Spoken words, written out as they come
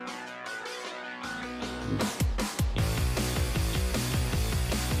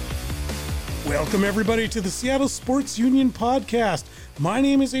Welcome, everybody, to the Seattle Sports Union Podcast. My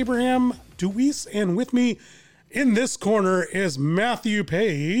name is Abraham DeWeese, and with me in this corner is Matthew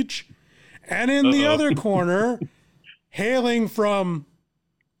Paige. And in the other corner, hailing from,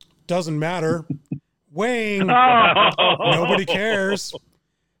 doesn't matter, weighing, nobody cares,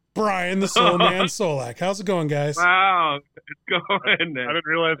 Brian the Soulman Solack. How's it going, guys? Wow, it's going. I didn't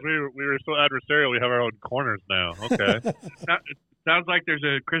realize we were so adversarial. We have our own corners now. Okay. Sounds like there's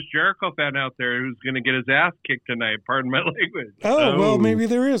a Chris Jericho fan out there who's going to get his ass kicked tonight. Pardon my language. Oh, well, maybe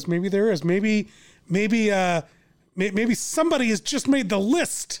there is. Maybe somebody has just made the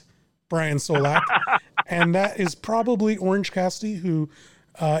list, Brian Solack. And that is probably Orange Cassidy, who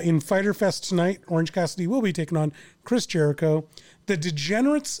in Fighter Fest tonight, Orange Cassidy will be taking on Chris Jericho. The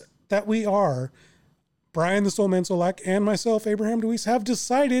degenerates that we are, Brian the Soulman Solack and myself, Abraham DeWeese, have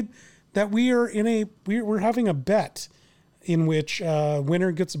decided that we're having a bet in which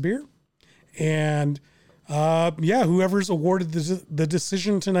winner gets a beer. And whoever's awarded the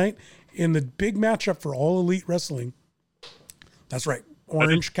decision tonight in the big matchup for All Elite Wrestling. That's right.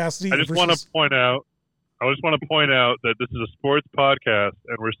 Orange Cassidy. I just want to point out that this is a sports podcast,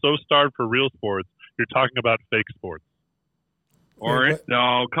 and we're so starved for real sports. You're talking about fake sports.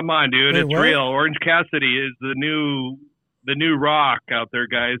 No, come on, dude. It's real. Orange Cassidy is the new rock out there,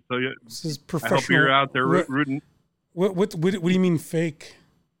 guys. So this is professional. I hope you're out there rooting. What do you mean fake?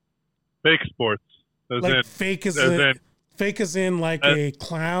 Fake sports. Fake as in like a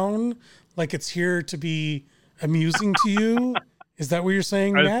clown, like it's here to be amusing to you. Is that what you're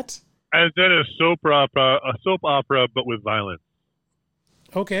saying, Matt? As in a soap opera, but with violence.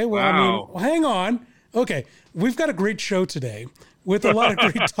 Okay, well, wow. I mean, hang on. Okay, we've got a great show today with a lot of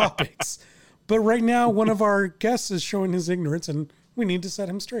great topics. But right now, one of our guests is showing his ignorance, and we need to set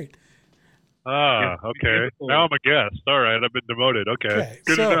him straight. Okay. Now I'm a guest. All right, I've been demoted. Okay.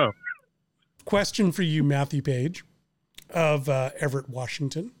 Good to know. Question for you, Matthew Paige of Everett,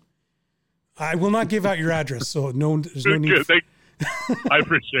 Washington. I will not give out your address, so there's no need. I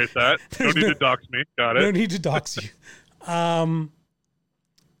appreciate that. No need to dox me. Got it. No need to dox you.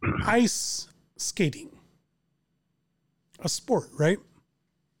 Ice skating. A sport, right?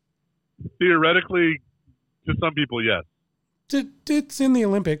 Theoretically, to some people, yes. It's in the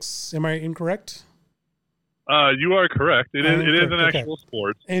Olympics. Am I incorrect? You are correct. It is an actual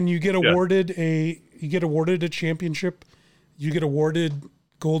sport. And you get awarded a championship. You get awarded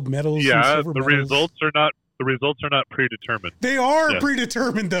gold medals. Yeah, and silver medals. The results are not predetermined. They are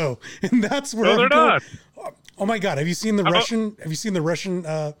predetermined, though, and that's where they're not. Oh my God! Have you seen the Russian? Have you seen the Russian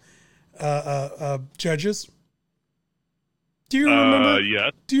judges? Do you remember?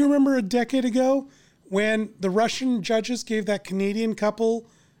 Yes. Do you remember a decade ago when the Russian judges gave that Canadian couple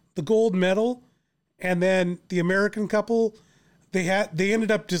the gold medal, and then the American couple they ended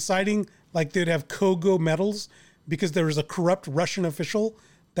up deciding like they'd have co-go medals because there was a corrupt Russian official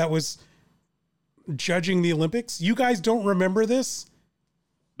that was judging the Olympics. You guys don't remember this?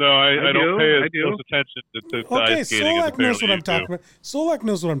 No, I don't pay as close attention to ice skating. Solak knows what I'm talking about. Solak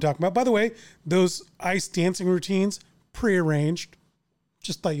knows what I'm talking about. By the way, those ice dancing routines, prearranged.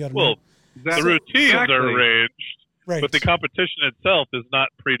 Just thought you ought to know. The routines are arranged, right, but the competition itself is not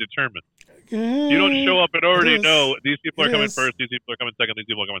predetermined. You don't show up and already know these people are coming first, these people are coming second, these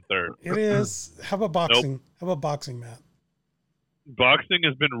people are coming third. It is. How about boxing? Nope. How about boxing, Matt? Boxing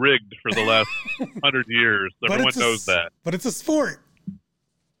has been rigged for the last 100 years. Everyone knows that. But it's a sport.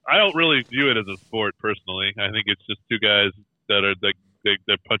 I don't really view it as a sport, personally. I think it's just two guys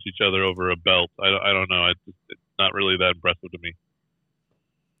that punch each other over a belt. I don't know. It's not really that impressive to me.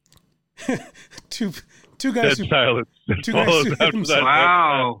 two guys. Dead silence.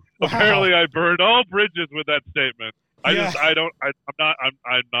 Wow. Apparently, I burned all bridges with that statement. I don't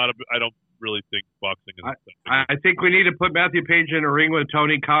really think boxing is. I think we need to put Matthew Paige in a ring with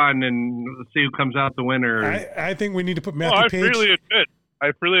Tony Khan and see who comes out the winner. I think we need to put Matthew Paige.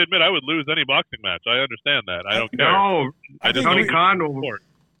 I freely admit I would lose any boxing match. I understand that. I don't care. No, Tony Khan will.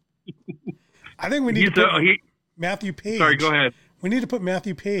 I think we need to put Matthew Paige. Sorry, go ahead. We need to put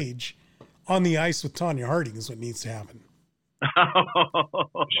Matthew Paige on the ice with Tonya Harding is what needs to happen. Is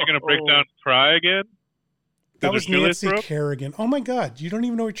she going to break down and cry again? That was Nancy Kerrigan. Oh my God, you don't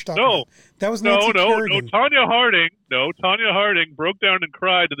even know what you're talking about. That was Nancy Kerrigan. Tonya Harding broke down and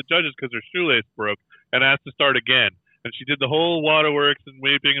cried to the judges because her shoelace broke and asked to start again. And she did the whole waterworks and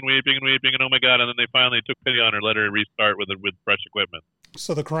weeping, and oh my God! And then they finally took pity on her, let her restart with fresh equipment.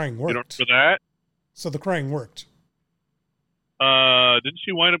 So the crying worked. You don't remember that? So the crying worked. Didn't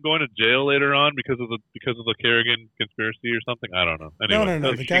she wind up going to jail later on because of the Kerrigan conspiracy or something? I don't know. Anyway,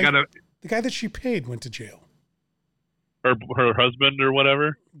 No. The guy that she paid went to jail. Her husband or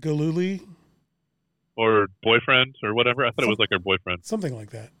whatever? Galuli? Or boyfriend or whatever? I thought it was like her boyfriend. Something like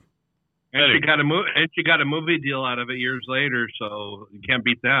that. And she got a movie deal out of it years later, so you can't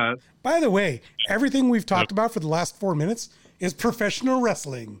beat that. By the way, everything we've talked about for the last 4 minutes is professional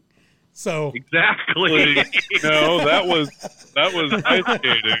wrestling. So exactly. No, that was ice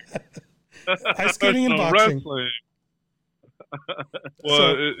skating. Ice skating and boxing. Wrestling.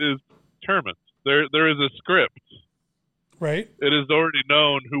 Well, it is tournaments. There is a script. Right. It is already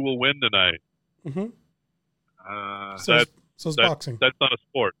known who will win tonight. Mm-hmm. So it's boxing. That's not a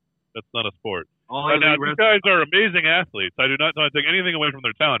sport. That's not a sport. Now, these guys are amazing athletes. I do not want to take anything away from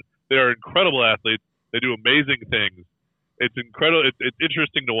their talent. They are incredible athletes. They do amazing things. It's incredible. It's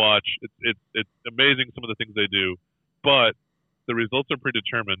interesting to watch. It's amazing some of the things they do, but the results are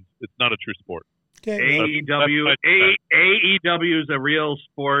predetermined. It's not a true sport. Okay. AEW is a real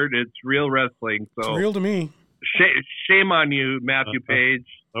sport. It's real wrestling. So it's real to me. Shame on you, Matthew Paige.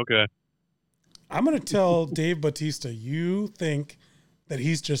 Okay. I'm going to tell Dave Bautista, you think that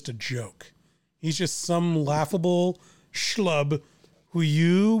he's just a joke. He's just some laughable schlub who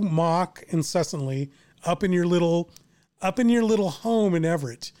you mock incessantly up in your little home in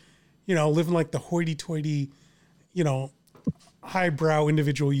Everett, living like the hoity-toity, highbrow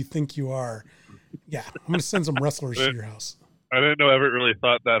individual you think you are. Yeah, I'm going to send some wrestlers to your house. I didn't know Everett really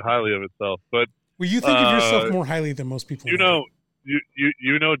thought that highly of itself, but well, you think of yourself more highly than most people. You know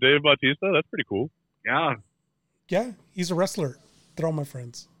Dave Bautista? That's pretty cool. Yeah. Yeah, he's a wrestler. They're all my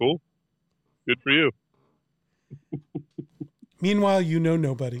friends. Cool. Good for you. Meanwhile, you know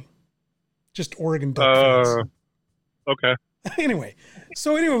nobody. Just Oregon Duck fans. Okay. Anyway,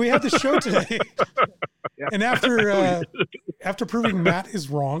 we have the show today. Yeah. And after proving Matt is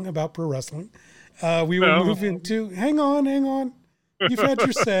wrong about pro wrestling, we will move into... Hang on. You've had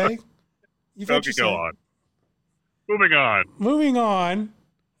your say. Go on. Moving on.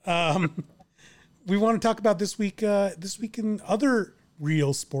 We want to talk about this week in other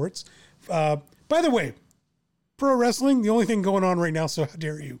real sports. By the way, pro wrestling, the only thing going on right now, so how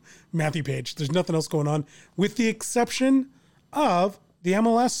dare you, Matthew Paige. There's nothing else going on, with the exception of the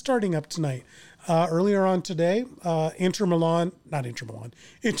MLS starting up tonight. Earlier on today, Inter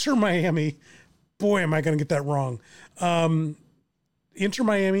Miami. Boy, am I going to get that wrong. Inter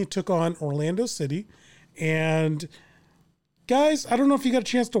Miami took on Orlando City. And guys, I don't know if you got a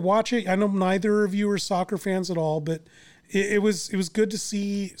chance to watch it. I know neither of you are soccer fans at all, but it was good to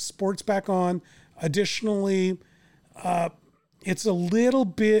see sports back on. Additionally, it's a little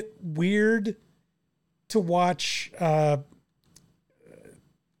bit weird to watch, to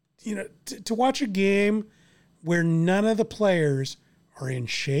watch a game where none of the players are in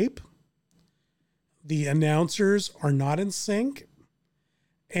shape. The announcers are not in sync.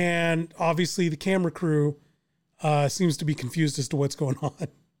 And obviously the camera crew seems to be confused as to what's going on.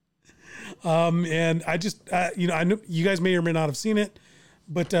 And I just, I know you guys may or may not have seen it,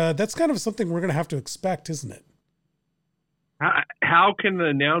 but that's kind of something we're going to have to expect, isn't it? How can the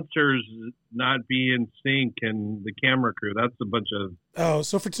announcers not be in sync and the camera crew? That's a bunch of... Oh,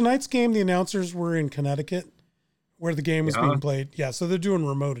 so for tonight's game, the announcers were in Connecticut where the game was being played. Yeah, so they're doing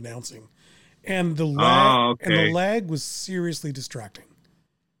remote announcing. And the lag was seriously distracting.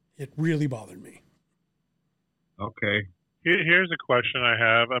 It really bothered me. Okay. Here's a question I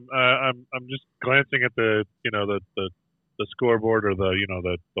have. I'm just glancing at the scoreboard or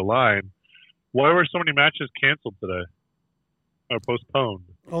the line. Why were so many matches canceled today or postponed?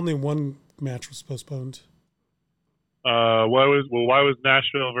 Only one match was postponed. Why was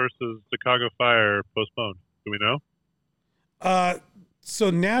Nashville versus Chicago Fire postponed? Do we know? So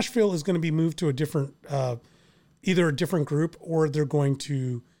Nashville is going to be moved to a different, either a different group or they're going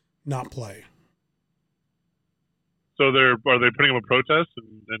to not play. So are they putting up a protest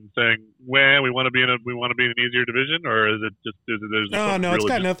and saying, "Well, we want to be in an easier division," or is it just no?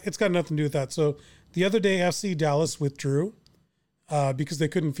 It's got nothing to do with that. So the other day, FC Dallas withdrew because they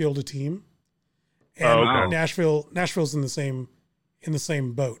couldn't field a team, and Nashville's in the same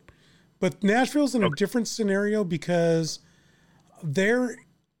boat. But Nashville's in a different scenario because they're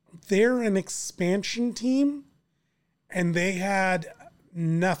an expansion team, and they had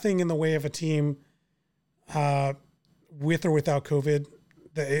nothing in the way of a team with or without COVID.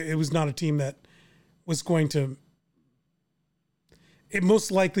 It was not a team that was going to, it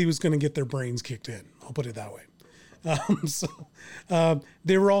most likely was going to get their brains kicked in. I'll put it that way.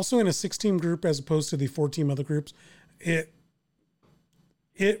 They were also in a 6-team group as opposed to the 4-team other groups. It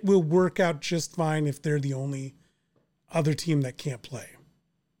will work out just fine if they're the only other team that can't play.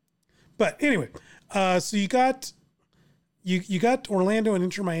 But anyway, so you got You got Orlando and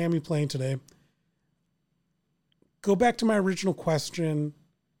Inter Miami playing today. Go back to my original question.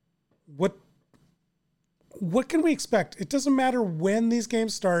 What can we expect? It doesn't matter when these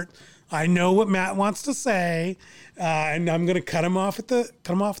games start. I know what Matt wants to say, and I'm going to cut him off at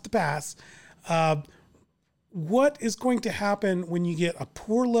the pass. What is going to happen when you get a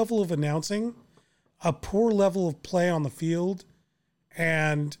poor level of announcing, a poor level of play on the field,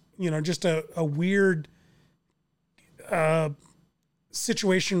 and just a weird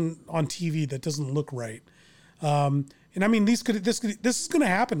situation on TV that doesn't look right? And I mean, this is going to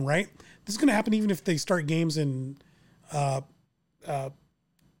happen, right? This is going to happen even if they start games in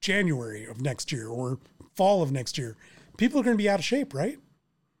January of next year or fall of next year. People are going to be out of shape, right?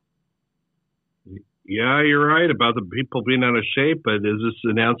 Yeah, you're right about the people being out of shape, but is this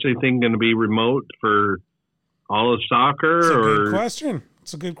announcing thing going to be remote for all of soccer? It's a good question.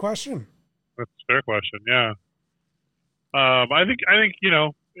 It's a good question. That's a fair question. Yeah. I think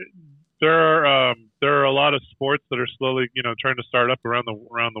there are a lot of sports that are slowly trying to start up around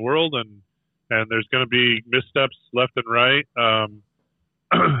the world, and there's going to be missteps left and right.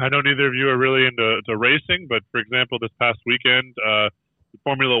 I know neither of you are really into racing, but for example, this past weekend,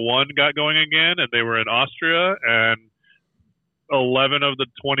 Formula One got going again, and they were in Austria, and 11 of the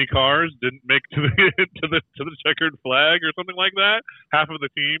 20 cars didn't make to the checkered flag or something like that. Half of the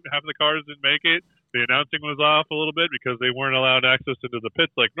cars didn't make it. The announcing was off a little bit because they weren't allowed access into the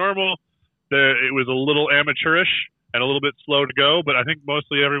pits like normal. It was a little amateurish and a little bit slow to go, but I think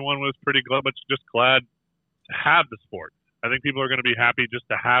mostly everyone was pretty much just glad to have the sport. I think people are going to be happy just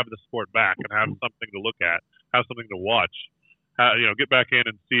to have the sport back and have something to look at, have something to watch. Get back in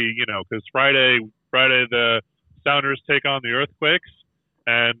and see, because Friday the Sounders take on the Earthquakes,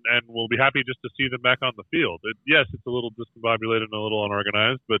 and we'll be happy just to see them back on the field. Yes, it's a little discombobulated and a little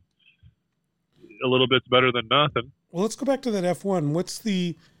unorganized, but a little bit's better than nothing. Well, let's go back to that F1. What's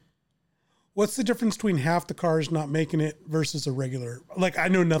the difference between half the cars not making it versus a regular? Like, I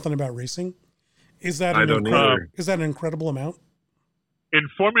know nothing about racing. Is that an incredible amount? In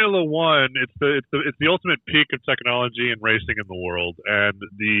Formula One, it's the ultimate peak of technology and racing in the world, and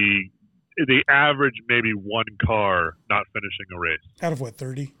the average maybe one car not finishing a race out of what,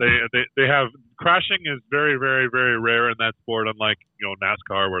 30. They have crashing is very, very, very rare in that sport, unlike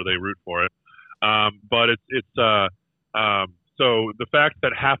NASCAR where they root for it. But so the fact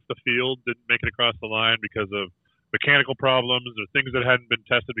that half the field didn't make it across the line because of mechanical problems or things that hadn't been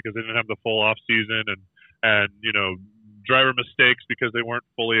tested because they didn't have the full off season, and driver mistakes because they weren't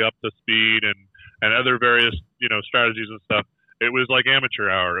fully up to speed, and other various strategies and stuff. It was like amateur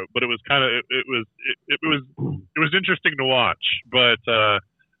hour, but it was kind of it was interesting to watch. But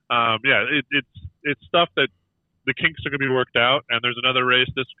it's stuff that the kinks are going to be worked out, and there's another race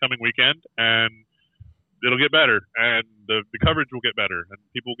this coming weekend, and it'll get better, and the coverage will get better, and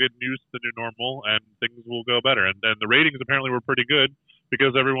people get used to the new normal, and things will go better. And the ratings apparently were pretty good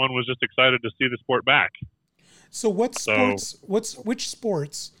because everyone was just excited to see the sport back. So which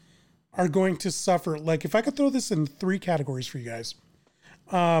sports are going to suffer? Like, if I could throw this in 3 categories for you guys,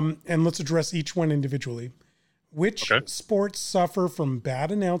 and let's address each one individually. Which sports suffer from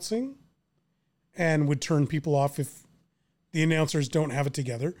bad announcing and would turn people off if the announcers don't have it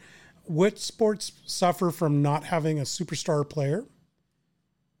together? Which sports suffer from not having a superstar player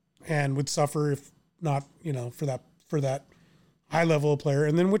and would suffer if not, for that high level of player?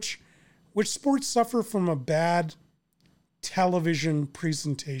 And then which sports suffer from a bad television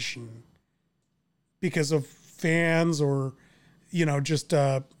presentation because of fans or, just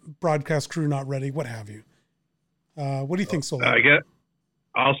broadcast crew not ready, what have you? What do you think, Solack?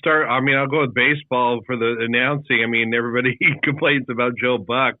 I'll start. I'll go with baseball for the announcing. Everybody complains about Joe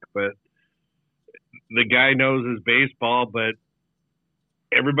Buck, but the guy knows his baseball. But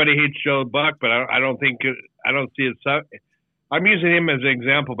everybody hates Joe Buck. But I don't see it. I'm using him as an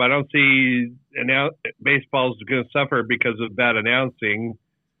example, but I don't see baseball is going to suffer because of bad announcing.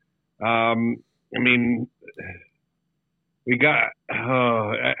 It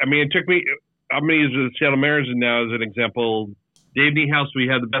took me. I'm going to use the Seattle Mariners now as an example. Dave Niehaus, we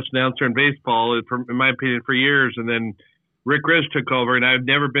had the best announcer in baseball, in my opinion, for years. And then Rick Riz took over, and I've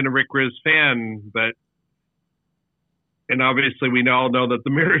never been a Rick Riz fan. And obviously we all know that the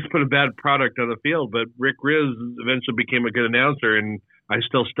Mariners put a bad product on the field, but Rick Riz eventually became a good announcer, and I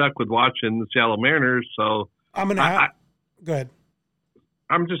still stuck with watching the Seattle Mariners. So go ahead.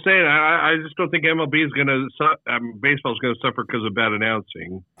 I'm just saying, I just don't think MLB is going to baseball is going to suffer because of bad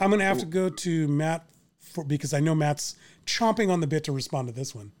announcing. I'm going to have to go to Matt because I know Matt's chomping on the bit to respond to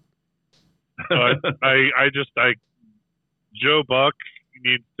this one. Joe Buck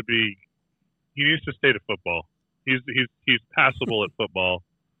needs to stay to football. He's passable at football.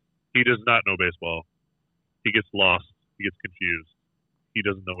 He does not know baseball. He gets lost. He gets confused. He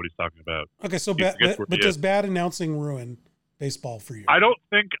doesn't know what he's talking about. Okay, so but does bad announcing ruin baseball for you? I don't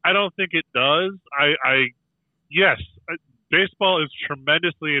think it does. Yes, baseball is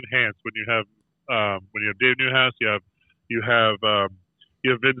tremendously enhanced when you have Dave Newhouse, you have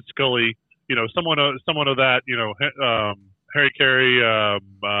Vin Scully, someone of that, Harry Carey,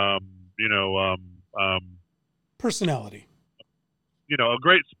 personality. A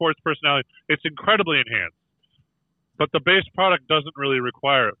great sports personality. It's incredibly enhanced. But the base product doesn't really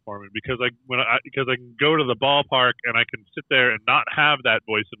require it for me because I can go to the ballpark and I can sit there and not have that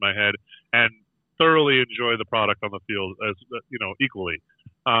voice in my head and thoroughly enjoy the product on the field as equally.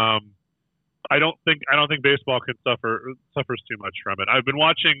 I don't think baseball suffers too much from it. I've been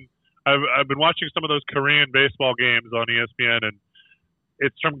watching some of those Korean baseball games on ESPN, and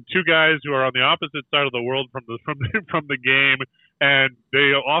it's from two guys who are on the opposite side of the world from the game, and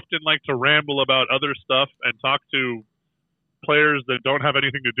they often like to ramble about other stuff and talk to players that don't have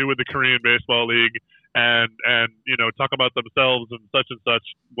anything to do with the Korean Baseball League, and talk about themselves and such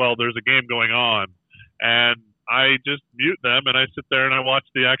while there's a game going on. And I just mute them and I sit there and I watch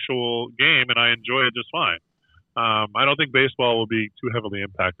the actual game and I enjoy it just fine. I don't think baseball will be too heavily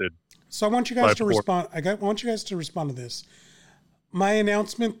impacted. So I want you guys to respond. I want you guys to respond to this. My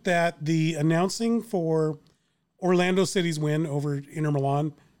announcement that the announcing for Orlando City's win over Inter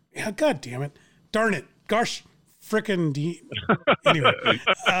Milan. Yeah, God damn it. Darn it. Gosh, frickin' anyway.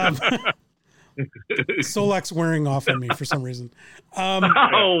 Solack's wearing off on me for some reason.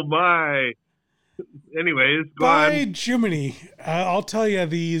 Oh my. Anyways, go on. Jiminy, I'll tell you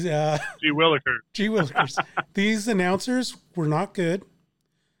these. Gee Willikers. These announcers were not good.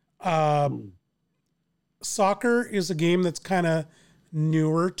 Soccer is a game that's kind of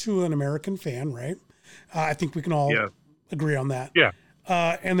newer to an American fan, right? I think we can all agree on that. Yeah.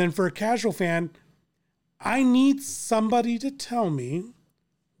 And then for a casual fan, I need somebody to tell me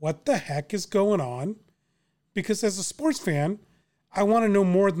what the heck is going on, because as a sports fan, I want to know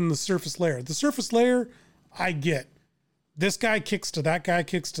more than the surface layer. The surface layer, I get. This guy kicks to that guy,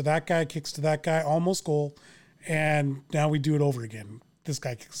 kicks to that guy, kicks to that guy, almost goal, and now we do it over again. This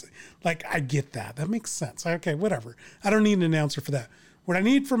guy kicks. Like, I get that. That makes sense. Okay, whatever. I don't need an announcer for that. What I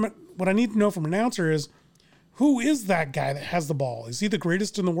need to know from an announcer is, who is that guy that has the ball? Is he the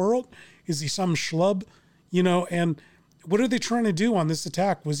greatest in the world? Is he some schlub? And what are they trying to do on this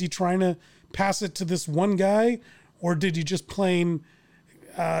attack? Was he trying to pass it to this one guy, or did he just plain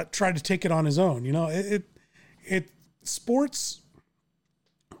try to take it on his own? Sports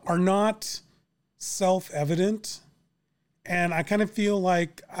are not self-evident, and I kind of feel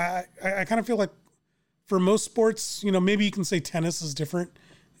like for most sports, maybe you can say tennis is different,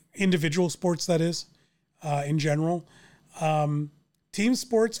 individual sports that is, in general. Team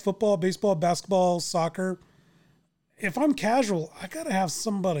sports, football, baseball, basketball, soccer. If I'm casual, I got to have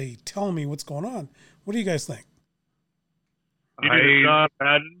somebody tell me what's going on. What do you guys think? You need a John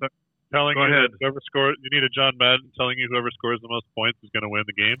Madden telling you whoever scores. You need a John Madden telling you whoever scores the most points is going to win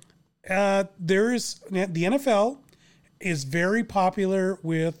the game. The NFL is very popular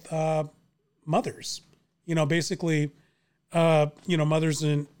with mothers. Basically, mothers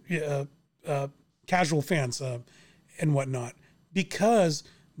and casual fans and whatnot, because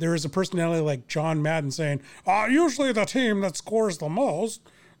there is a personality like John Madden saying, usually the team that scores the most,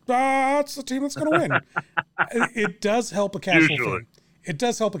 that's the team that's going to win. It does help a casual fan. It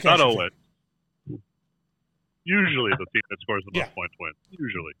does help a casual fan. Not always. Usually the team that scores the most points wins.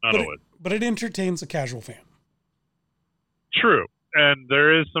 Usually, not always. But it entertains a casual fan. True. And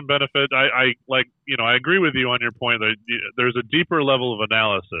there is some benefit. I agree with you on your point that there's a deeper level of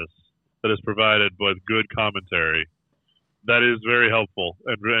analysis that is provided with good commentary that is very helpful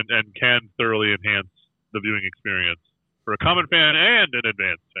and can thoroughly enhance the viewing experience for a common fan and an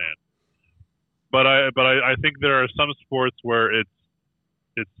advanced fan. But I think there are some sports where it's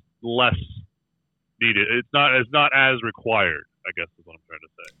less needed. It's not as required, I guess is what I'm trying to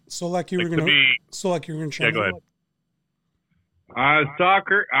say. So like you were going to Yeah, go ahead.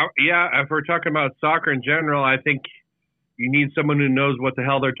 Soccer, if we're talking about soccer in general, I think you need someone who knows what the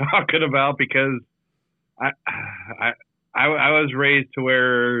hell they're talking about, because I was raised to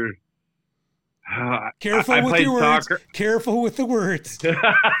where careful with your words. Soccer. Careful with the words.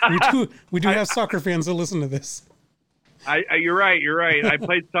 we do have soccer fans that listen to this. You're right. I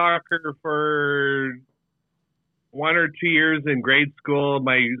played soccer for 1 or 2 years in grade school.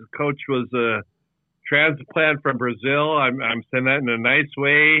 My coach was a transplant from Brazil. I'm saying that in a nice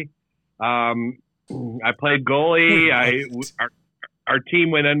way. I played goalie. Our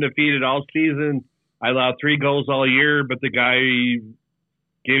team went undefeated all season. I allowed 3 goals all year, but the guy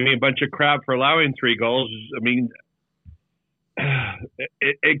gave me a bunch of crap for allowing 3 goals. I mean,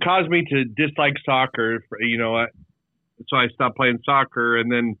 it caused me to dislike soccer, so I stopped playing soccer.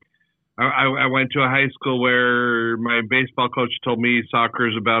 And then I went to a high school where my baseball coach told me soccer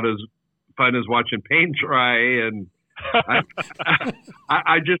is about as fun as watching paint dry. And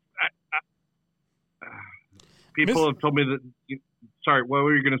people have told me that. Sorry, what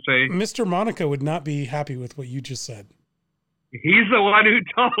were you going to say? Mr. Monica would not be happy with what you just said. He's the one who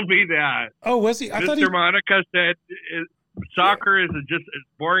told me that. Oh, was he? Mr. Monica said soccer is just as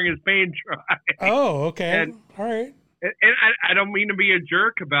boring as paint dry. Oh, okay. All right. And I don't mean to be a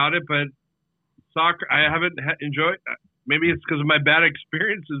jerk about it, but soccer, I haven't enjoyed. Maybe it's because of my bad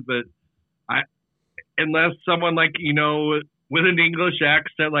experiences, but unless someone like, with an English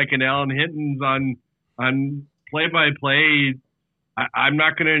accent like an Alan Hinton's on play-by-play, I'm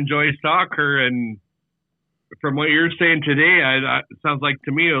not going to enjoy soccer. And from what you're saying today, it sounds like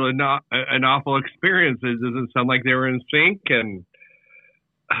to me an awful experience. It doesn't sound like they were in sync. And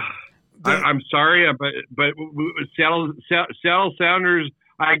I'm sorry, but Seattle Sounders.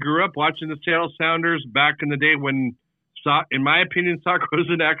 I grew up watching the Seattle Sounders back in the day when, in my opinion, soccer was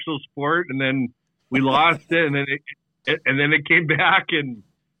an actual sport, and then we lost it, and then it came back, and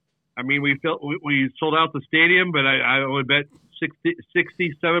I mean we sold out the stadium, but I would bet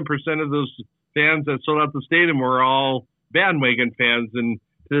 67% of those fans that sold out the stadium were all bandwagon fans, and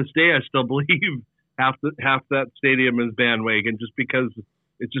to this day I still believe half that stadium is bandwagon, just because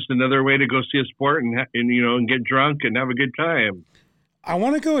it's just another way to go see a sport and get drunk and have a good time. I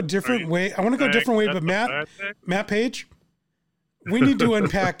want to go a different way. But Matt Paige, we need to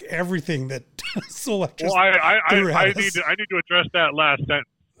unpack everything that Solack just threw at us. I need to address that last sentence.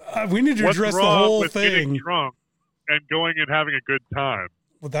 We need to address the whole thing. Getting drunk and going and having a good time.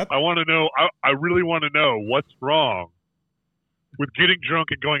 Well, I want to know. I really want to know what's wrong with getting drunk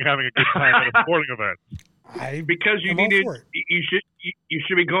and going and having a good time at a sporting event. Because you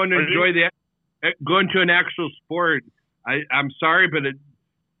should be going to going to an actual sport. I'm sorry, but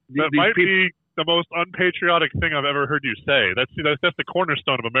that might be the most unpatriotic thing I've ever heard you say. That's the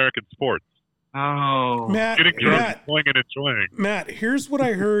cornerstone of American sports. Oh, Matt, getting drunk, going and enjoying. Matt, here's what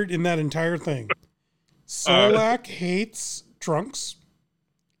I heard in that entire thing. Solack hates drunks.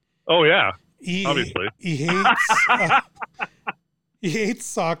 Oh yeah, obviously he hates. He hates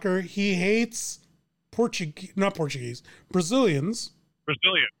soccer. He hates Brazilians.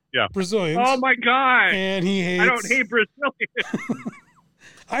 Brazilian, yeah. Brazilians. Oh my God! And he hates. I don't hate Brazilians.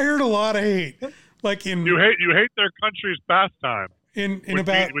 I heard a lot of hate. Like you hate their country's pastime. Which must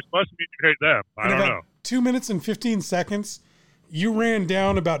mean you hate them. I don't know. 2 minutes and 15 seconds, you ran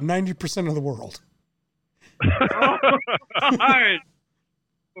down about 90% of the world. Oh, God.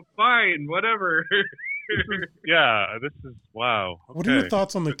 Fine, whatever. Yeah, this is wow. Okay. What are your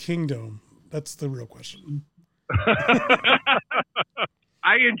thoughts on the Kingdom? That's the real question.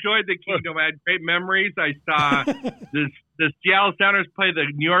 I enjoyed the Kingdom. I had great memories. I saw the Seattle Sounders play the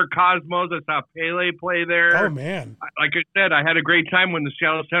New York Cosmos. I saw Pele play there. Oh, man. Like I said, I had a great time when the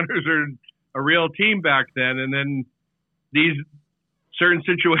Seattle Sounders were a real team back then. And then these certain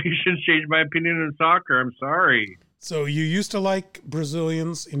situations changed my opinion in soccer. I'm sorry. So you used to like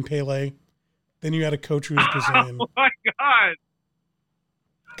Brazilians in Pele. Then you had a coach who was Brazilian. Oh, my God.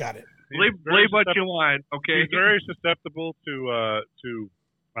 Got it. Believe what you want, okay? He's very susceptible to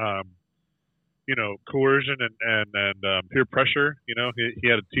coercion and peer pressure. He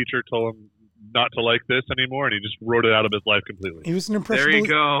had a teacher told him not to like this anymore, and he just wrote it out of his life completely. He was an impressionable. There you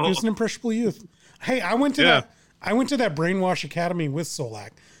go. He was an impressionable youth. Hey, I went to that Brainwash Academy with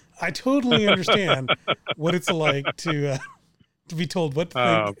Solack. I totally understand what it's like to be told what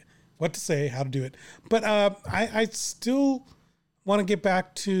to think, what to say, how to do it. But I still want to get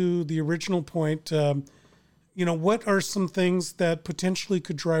back to the original point. What are some things that potentially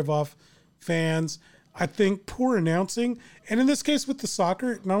could drive off fans? I think poor announcing. And in this case with the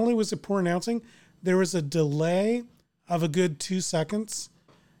soccer, not only was it poor announcing, there was a delay of a good 2 seconds.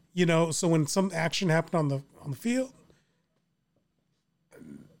 So when some action happened on the field,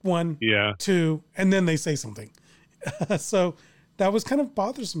 1, 2, and then they say something. So that was kind of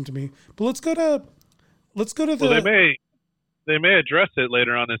bothersome to me. But let's go to the. Well, they may address it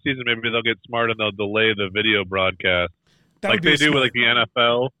later on this season. Maybe they'll get smart and they'll delay the video broadcast, like they do with like the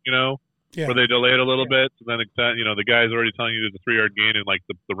NFL. Where they delay it a little bit. So then the guy's already telling you there's a 3-yard gain, and like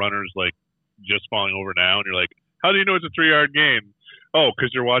the runner's like just falling over now, and you're like, how do you know it's a 3-yard gain? Oh,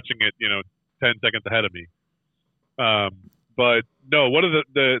 because you're watching it, 10 seconds ahead of me. But no, one of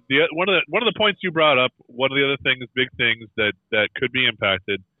the points you brought up, one of the other things, big things that could be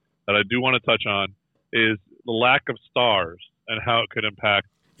impacted that I do want to touch on is the lack of stars and how it could impact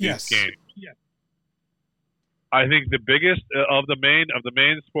these games. Yeah. I think the biggest of the main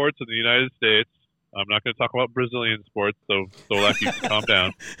sports in the United States. I'm not going to talk about Brazilian sports, so Solack, you can calm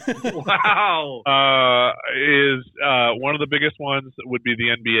down. Wow. Is one of the biggest ones would be the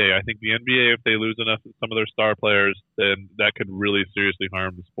NBA. I think the NBA, if they lose enough of some of their star players, then that could really seriously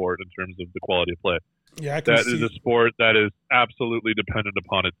harm the sport in terms of the quality of play. Yeah, I can see. That is a sport that is absolutely dependent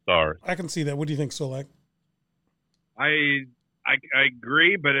upon its stars. I can see that. What do you think, Solack? I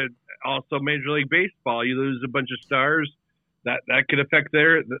agree, but it also Major League Baseball. You lose a bunch of stars, that could affect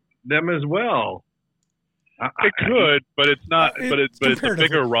them as well. It could, but it's not. But it's a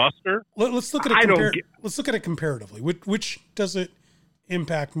bigger roster. Let's look at it. Let's look at it comparatively. Which does it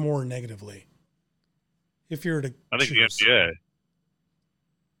impact more negatively? If you're to I think choose. the NBA.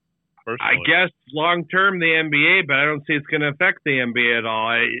 I guess long term the NBA, but I don't see it's going to affect the NBA at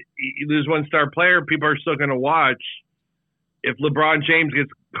all. You lose one star player, people are still going to watch. If LeBron James gets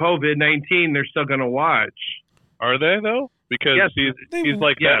COVID-19, they're still going to watch. Are they though? Because he's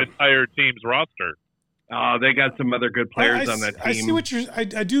like that entire team's roster. Oh, they got some other good players on that team. I see what I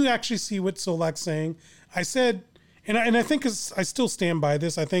do actually see what Solack's saying. I said, and I think I still stand by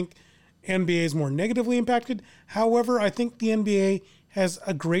this. I think NBA is more negatively impacted. However, I think the NBA has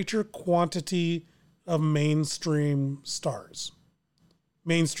a greater quantity of mainstream stars,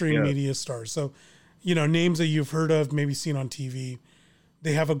 media stars. So, names that you've heard of, maybe seen on TV,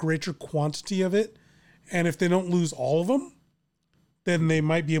 they have a greater quantity of it. And if they don't lose all of them, then they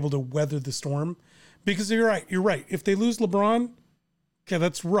might be able to weather the storm. Because you're right. If they lose LeBron, okay,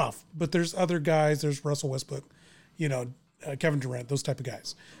 that's rough. But there's other guys. There's Russell Westbrook, Kevin Durant, those type of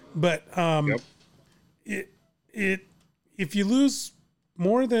guys. But if you lose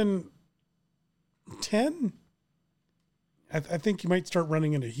more than 10, I think you might start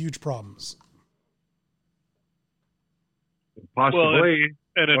running into huge problems. Possibly. Well,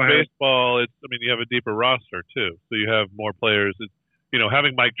 and in baseball, you have a deeper roster too, so you have more players.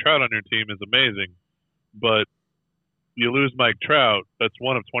 Having Mike Trout on your team is amazing, but you lose Mike Trout, that's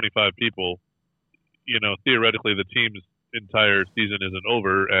one of 25 people. Theoretically, the team's entire season isn't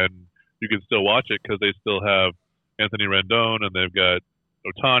over, and you can still watch it because they still have Anthony Rendon, and they've got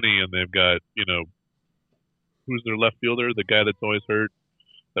Ohtani, and they've got, who's their left fielder, the guy that's always hurt,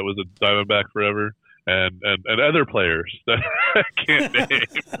 that was a Diamondback forever, and other players that I can't name.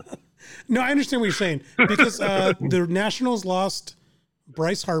 No, I understand what you're saying, because the Nationals lost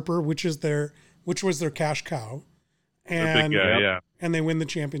Bryce Harper, which was their cash cow, and and they win the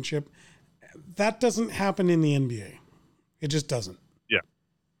championship. That doesn't happen in the NBA. It just doesn't. Yeah.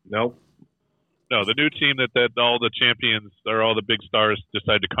 Nope. No, the new team that all the champions or all the big stars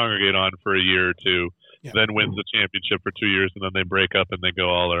decide to congregate on for a year or two, then wins the championship for 2 years, and then they break up and they go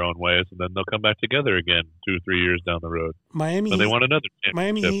all their own ways, and then they'll come back together again 2-3 years down the road. Miami. So they won another championship.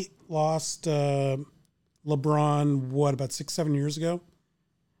 Miami Heat lost LeBron, about 6-7 years ago?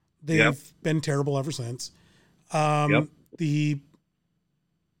 They've been terrible ever since. The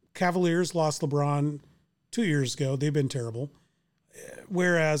Cavaliers lost LeBron 2 years ago. They've been terrible.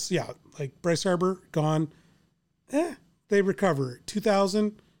 Whereas, like Bryce Harper, gone. They recover.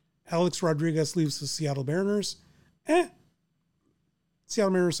 2000, Alex Rodriguez leaves the Seattle Mariners.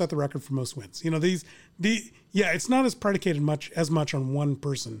 Seattle Mariners set the record for most wins. It's not as predicated as much on one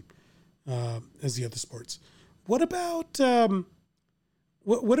person as the other sports. What about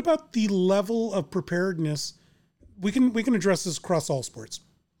what about the level of preparedness? We can address this across all sports.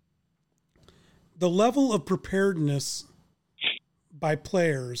 The level of preparedness by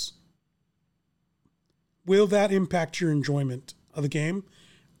players, will that impact your enjoyment of the game?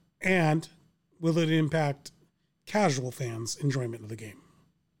 And will it impact casual fans' enjoyment of the game?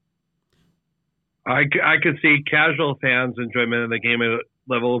 I could see casual fans' enjoyment of the game at a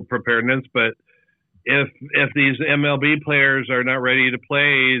level of preparedness, but if these MLB players are not ready to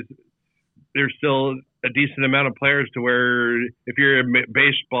play, there's still a decent amount of players to where if you're a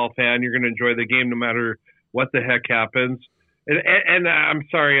baseball fan, you're going to enjoy the game no matter what the heck happens. And I'm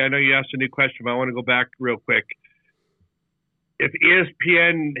sorry, I know you asked a new question, but I want to go back real quick. If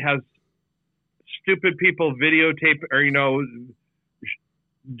ESPN has stupid people videotape or,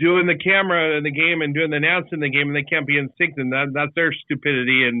 doing the camera in the game and doing the announcing in the game and they can't be in sync, then that's their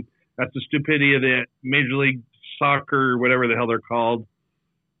stupidity, and that's the stupidity of the Major League Soccer, whatever the hell they're called,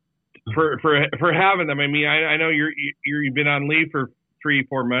 for having them. I mean, I know you've been on leave for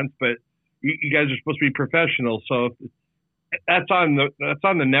 3-4 months, but you guys are supposed to be professionals, so that's on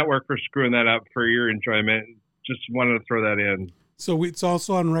the network for screwing that up for your enjoyment. Just wanted to throw that in. So it's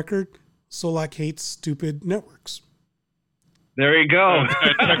also on record, Solack hates stupid networks. There you go.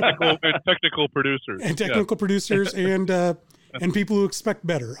 And technical producers. And technical producers and people who expect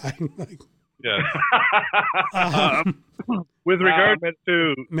better. Yeah. With regard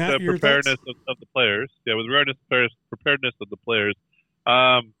to Matt, the preparedness of the players, with regard to the preparedness of the players,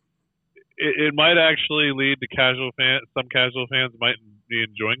 it might actually lead to casual fans. Some casual fans might be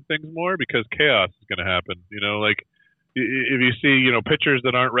enjoying things more because chaos is going to happen. Like if you see, pitchers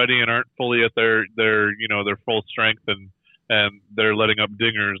that aren't ready and aren't fully at their full strength and they're letting up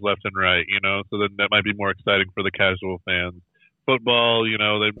dingers left and right, so then that might be more exciting for the casual fans. Football, they're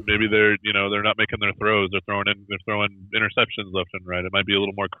not making their throws. They're throwing interceptions left and right. It might be a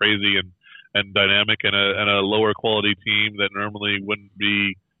little more crazy and dynamic, and a lower quality team that normally wouldn't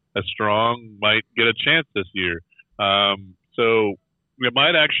be as strong might get a chance this year. So it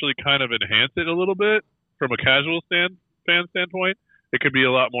might actually kind of enhance it a little bit from a casual fan standpoint. It could be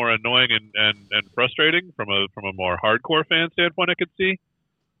a lot more annoying and frustrating from a more hardcore fan standpoint, I could see.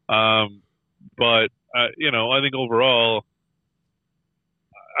 But I think overall,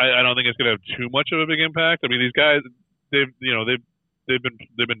 I don't think it's going to have too much of a big impact. I mean, these guys, they've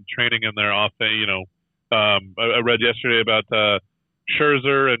been training in their offense. I read yesterday about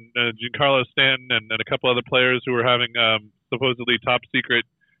Scherzer and Giancarlo Stanton and a couple other players who were having supposedly top secret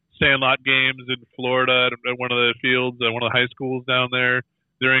sandlot games in Florida at one of the fields, one of the high schools down there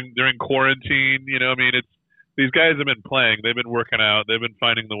during quarantine. These guys have been playing. They've been working out. They've been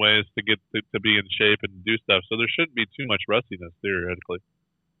finding the ways to get to be in shape and do stuff. So there shouldn't be too much rustiness theoretically.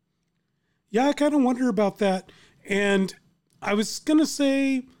 Yeah, I kind of wonder about that. And I was gonna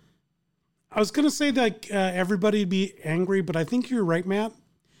say that everybody'd be angry, but I think you're right, Matt.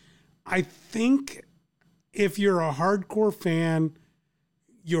 I think if you're a hardcore fan,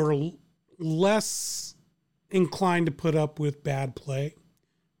 you're less inclined to put up with bad play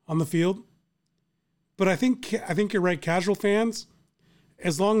on the field. But I think you're right. Casual fans,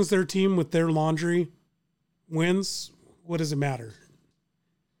 as long as their team with their laundry wins, what does it matter?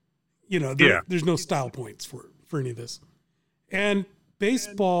 There's no style points for any of this. And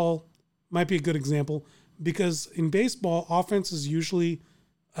baseball might be a good example because in baseball, offense is usually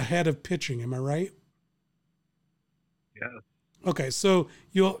ahead of pitching. Am I right? Yes. Okay, so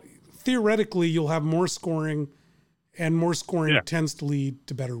you'll have more scoring, and more scoring tends to lead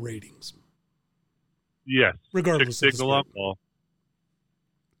to better ratings. Yes. Regardless Chicks dig the long ball.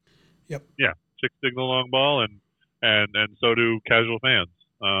 Yep. Yeah. Chicks dig the long ball, and so do casual fans.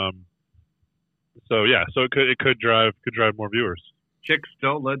 So it could drive more viewers. Chicks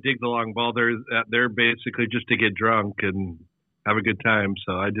don't dig the long ball. They're basically just to get drunk and have a good time.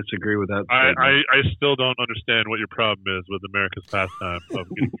 So I disagree with that. I still don't understand what your problem is with America's pastime of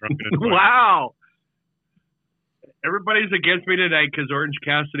getting drunk and enjoying. Wow. Everybody's against me tonight because Orange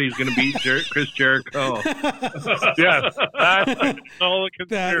Cassidy is going to beat Chris Jericho. Yes, that's all a conspiracy.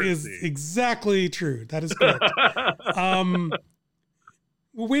 That is exactly true. That is correct.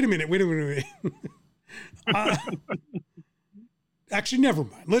 Well, wait a minute. Actually, never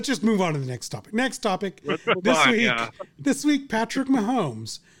mind. Let's just move on to the next topic. This week, Patrick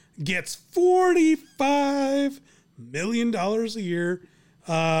Mahomes gets $45 million a year.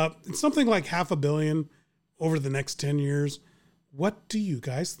 It's something like $500 million over the next 10 years. What do you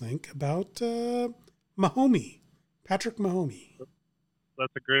guys think about Patrick Mahomes?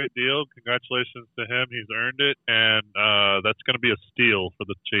 That's a great deal. Congratulations to him. He's earned it, and that's going to be a steal for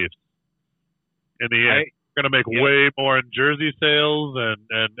the Chiefs. In the end, they're going to make way more in jersey sales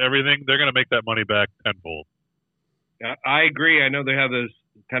and everything. They're going to make that money back tenfold. I agree. I know they have this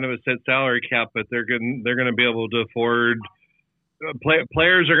kind of a set salary cap, but they're going to be able to afford.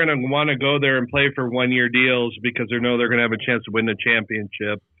 Players are going to want to go there and play for 1-year deals because they know they're going to have a chance to win the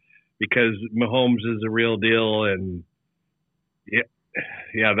championship because Mahomes is a real deal. And that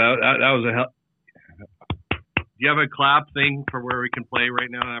was a hell. Do you have a clap thing for where we can play right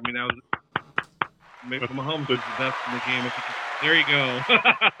now? I mean, that was Mahomes is the best in the game. There you go.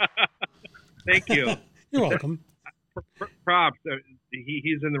 Thank you. You're welcome. Props.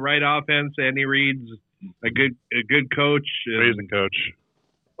 He's in the right offense. Andy Reid's a good coach. Amazing coach.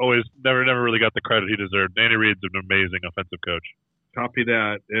 Always never really got the credit he deserved. Andy Reid's an amazing offensive coach. Copy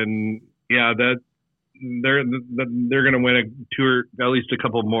that. And that they're going to win at least a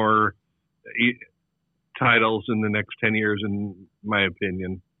couple more titles in the next 10 years, in my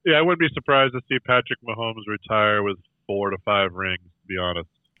opinion. Yeah, I wouldn't be surprised to see Patrick Mahomes retire with 4 to 5 rings. To be honest,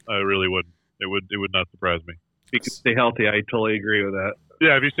 I really wouldn't. It would not surprise me. He can stay healthy. I totally agree with that.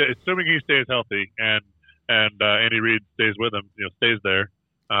 Yeah, assuming he stays healthy and Andy Reid stays with him, stays there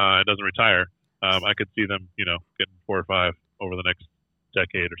and doesn't retire, I could see them, getting 4 or 5 over the next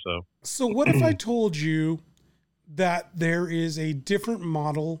decade or so. So what if I told you that there is a different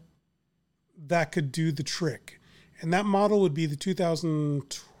model that could do the trick. And that model would be the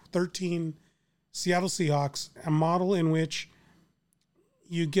 2013 Seattle Seahawks, a model in which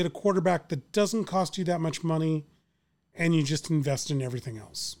you get a quarterback that doesn't cost you that much money and you just invest in everything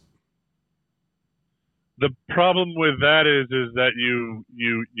else. The problem with that is that you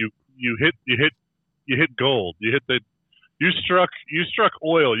hit gold. You struck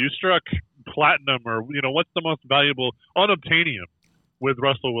oil. You struck platinum, or what's the most valuable, unobtainium, with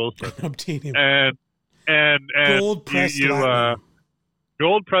Russell Wilson. Unobtainium. And gold pressed platinum.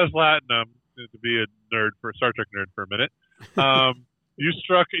 Gold pressed platinum. To be a Star Trek nerd for a minute.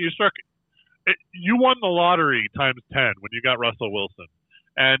 You won the lottery times 10 when you got Russell Wilson.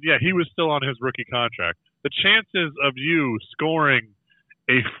 And yeah, he was still on his rookie contract. The chances of you scoring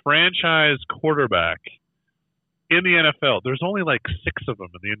a franchise quarterback in the NFL, there's only like 6 of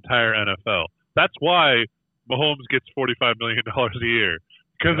them in the entire NFL. That's why Mahomes gets $45 million a year,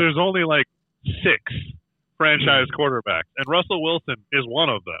 because there's only like 6 franchise quarterbacks, and Russell Wilson is one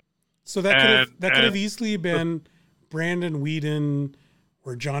of them. So that could have easily been Brandon Weeden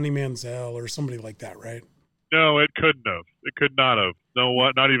or Johnny Manziel or somebody like that, right? No, it couldn't have. It could not have. No,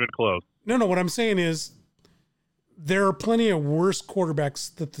 what? Not even close. No. What I'm saying is there are plenty of worse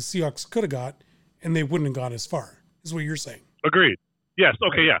quarterbacks that the Seahawks could have got, and they wouldn't have gone as far, is what you're saying. Agreed. Yes.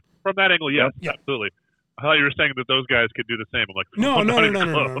 Okay. Yeah. From that angle, yes, yeah. Absolutely. I thought you were saying that those guys could do the same. I'm like, no.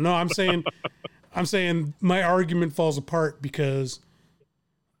 No. I'm saying my argument falls apart because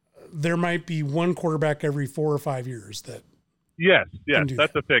there might be one quarterback every 4 or 5 years that. Yes.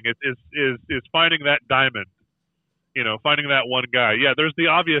 That's the thing. Is finding that diamond. Finding that one guy. Yeah, there's the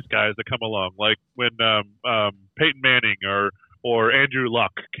obvious guys that come along, like when Peyton Manning or Andrew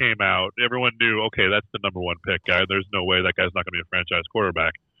Luck came out. Everyone knew, okay, that's the number 1 pick guy. There's no way that guy's not going to be a franchise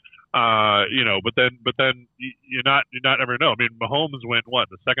quarterback. But then you not ever know. I mean, Mahomes went what,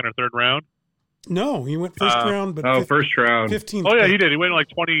 the 2nd or 3rd round? No, he went first round, but first round, 15th. Oh yeah, he did. He went like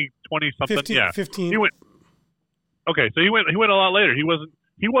 20 something. 15, yeah, 15. He went. Okay, so he went a lot later. He wasn't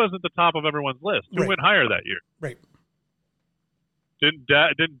the top of everyone's list. Who went higher that year? Right. Didn't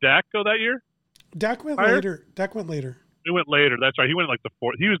Dak go that year? Dak went later. He went later. That's right. He went like the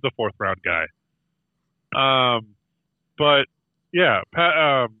 4th. He was the 4th round guy. But yeah,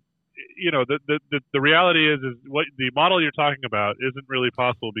 the reality is what the model you're talking about isn't really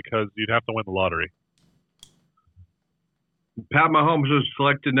possible because you'd have to win the lottery. Pat Mahomes was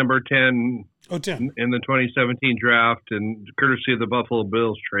selected number 10 in the 2017 draft, and courtesy of the Buffalo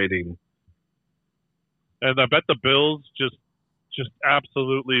Bills trading. And I bet the Bills just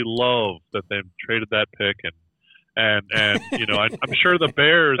absolutely love that they've traded that pick, and I'm sure the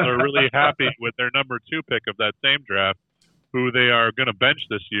Bears are really happy with their number 2 pick of that same draft, who they are going to bench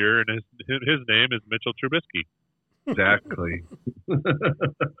this year, and his name is Mitchell Trubisky. Exactly.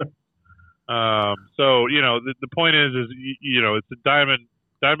 So the point is it's a diamond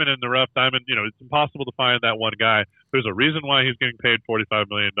in the rough. It's impossible to find that one guy. There's a reason why he's getting paid $45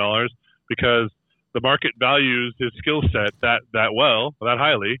 million, because the market values his skill set that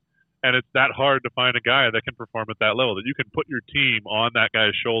highly, and it's that hard to find a guy that can perform at that level, that you can put your team on that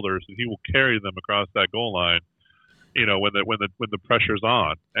guy's shoulders and he will carry them across that goal line. When the pressure's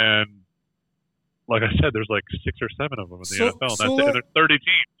on, and like I said, there's like 6 or 7 of them in the NFL, and there's 30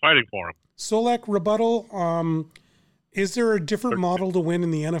 teams fighting for him. Solack, rebuttal. Is there a different model to win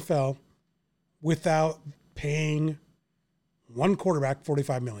in the NFL without paying one quarterback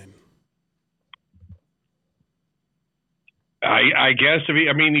 $45 million? I guess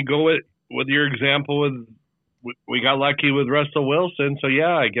you go with your example we got lucky with Russell Wilson, so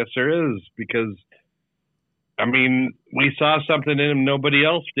yeah, I guess there is, because we saw something in him nobody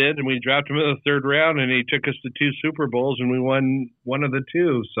else did, and we drafted him in the 3rd round, and he took us to 2 Super Bowls, and we won one of the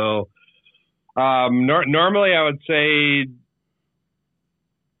 2. So normally I would say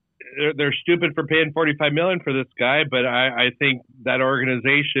they're stupid for paying $45 million for this guy, but I think that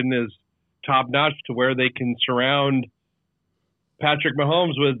organization is top notch to where they can surround Patrick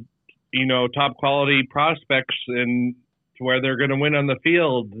Mahomes with top quality prospects, and to where they're going to win on the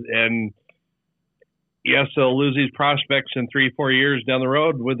field. And yes, they'll lose these prospects in 3-4 years down the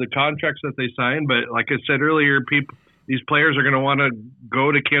road with the contracts that they sign. But like I said earlier, these players are going to want to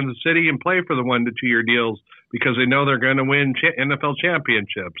go to Kansas City and play for the 1 to 2 year deals, because they know they're going to win NFL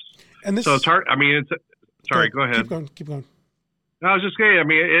championships. And so it's hard. Sorry, go ahead. Keep going. No, I was just saying.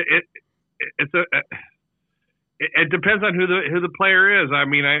 It depends on who the player is.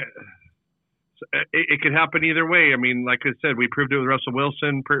 It could happen either way. Like I said, we proved it with Russell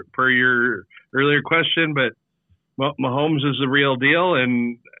Wilson per your earlier question, but Mahomes is the real deal.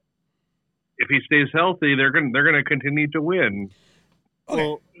 And if he stays healthy, they're gonna continue to win. Okay,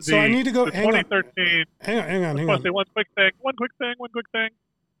 well, so I need to go. Hang 2013. Hang on. I want to say one quick thing.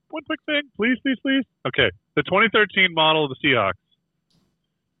 Please. Okay, the 2013 model of the Seahawks.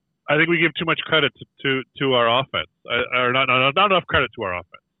 I think we give too much credit to our offense, or not enough credit to our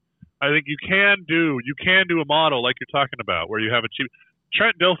offense. I think you can do a model like you're talking about, where you have a cheap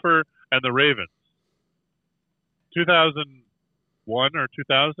Trent Dilfer and the Ravens. 2001 or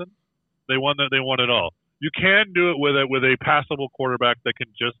 2000, they won it all. You can do it with a passable quarterback that can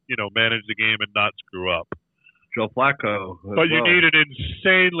just manage the game and not screw up. Joe Flacco. But you need an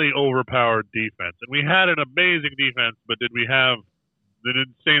insanely overpowered defense, and we had an amazing defense. But did we have an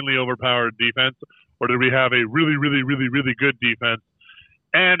insanely overpowered defense, or did we have a really, really, really, really good defense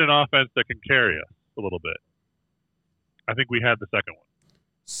and an offense that can carry us a little bit? I think we had the second one,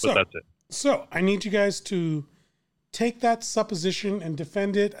 but that's it. So I need you guys to take that supposition and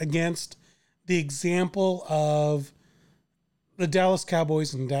defend it against the example of the Dallas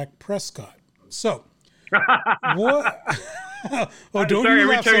Cowboys and Dak Prescott. So, what? Oh, don't you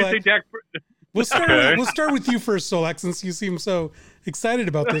laugh, Solack. We'll start with you first, Solack, since you seem so excited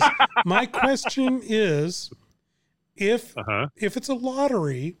about this. My question is, if it's a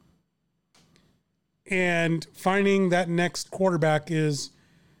lottery and finding that next quarterback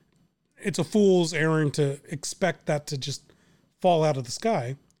it's a fool's errand to expect that to just fall out of the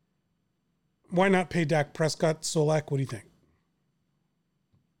sky, why not pay Dak Prescott? Solack, what do you think?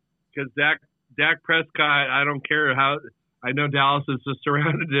 Because Dak Prescott, I don't care how. I know Dallas has just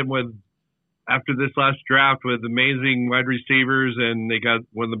surrounded him with, after this last draft, with amazing wide receivers, and they got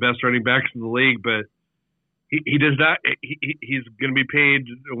one of the best running backs in the league. But he does not. He's going to be paid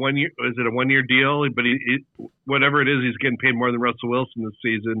a 1 year. Is it a 1 year deal? But whatever it is, he's getting paid more than Russell Wilson this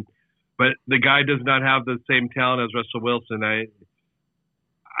season. But the guy does not have the same talent as Russell Wilson. I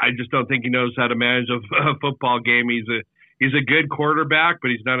just don't think he knows how to manage a football game. He's a good quarterback,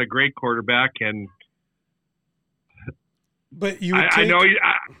 but he's not a great quarterback. And but you would I know.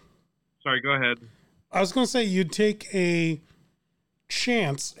 Sorry, go ahead. I was going to say you'd take a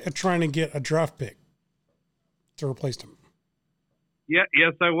chance at trying to get a draft pick to replace him. Yeah,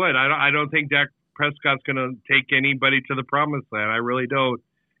 yes, I would. I don't think Dak Prescott's going to take anybody to the promised land. I really don't.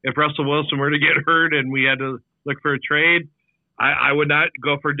 If Russell Wilson were to get hurt and we had to look for a trade, I would not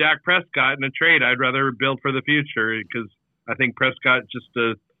go for Dak Prescott in a trade. I'd rather build for the future, because I think Prescott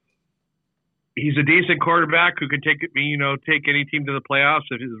he's a decent quarterback who could take any team to the playoffs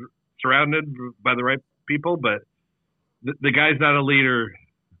if he's surrounded by the right people. But the guy's not a leader.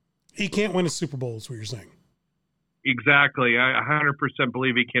 He can't win a Super Bowl, is what you're saying. Exactly. I 100%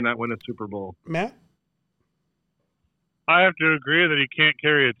 believe he cannot win a Super Bowl. Matt? I have to agree that he can't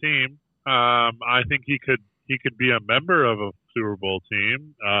carry a team. I think he could be a member of a Super Bowl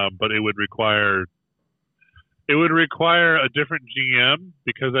team, but it would require a different GM,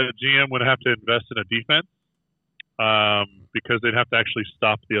 because that GM would have to invest in a defense, because they'd have to actually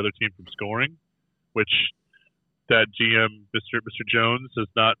stop the other team from scoring, which that GM, Mr. Jones, has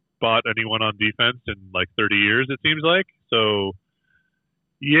not bought anyone on defense in like 30 years, it seems like. So,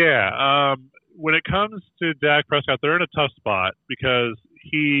 yeah, when it comes to Dak Prescott, they're in a tough spot, because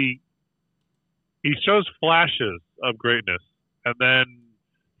he shows flashes of greatness, and then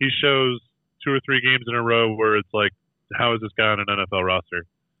he shows 2 or 3 games in a row where it's like, how is this guy on an NFL roster?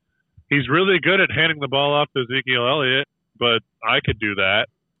 He's really good at handing the ball off to Ezekiel Elliott, but I could do that.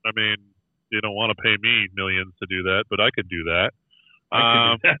 I mean, you don't want to pay me millions to do that, but I could do that.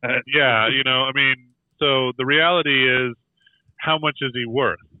 Yeah, I mean, so the reality is, how much is he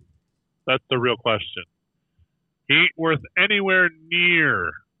worth? That's the real question. He ain't worth anywhere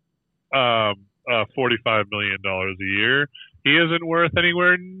near $45 million a year. He isn't worth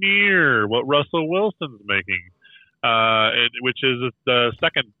anywhere near what Russell Wilson's making, which is the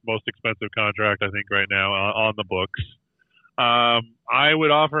second most expensive contract, I think, right now on the books. I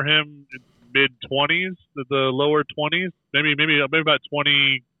would offer him mid-20s, the lower 20s, maybe about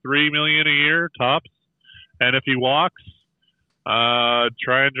 $23 million a year tops. And if he walks, try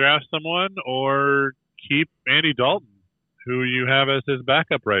and draft someone, or keep Andy Dalton, who you have as his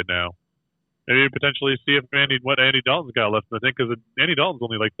backup right now. Maybe potentially see what Andy Dalton's got left in the thing, because Andy Dalton's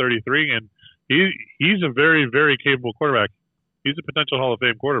only like 33, and he's a very, very capable quarterback. He's a potential Hall of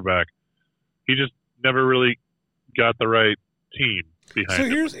Fame quarterback. He just never really got the right team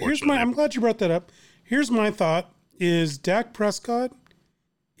behind him. So here's I'm glad you brought that up. Here's my thought: is Dak Prescott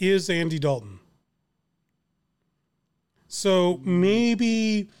is Andy Dalton. So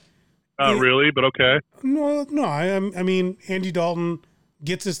maybe not really, but okay. No. I mean, Andy Dalton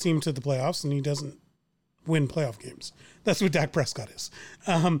gets his team to the playoffs, and he doesn't win playoff games. That's what Dak Prescott is.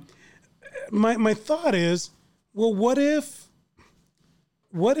 my thought is, well, what if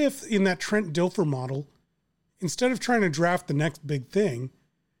in that Trent Dilfer model, instead of trying to draft the next big thing,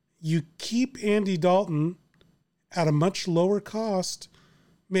 you keep Andy Dalton at a much lower cost,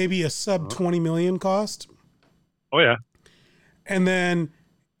 maybe a sub 20 million cost. Oh yeah. And then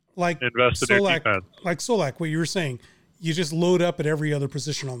like invest in your defense. Like Solack, what you were saying, you just load up at every other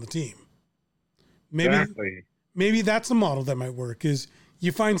position on the team. Maybe that's a model that might work, is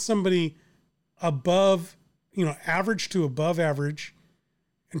you find somebody above, average to above average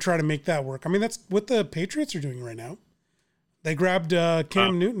and try to make that work. I mean, that's what the Patriots are doing right now. They grabbed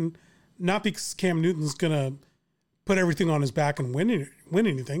Cam Newton, not because Cam Newton's going to put everything on his back and win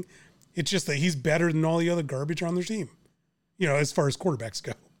anything. It's just that he's better than all the other garbage on their team, as far as quarterbacks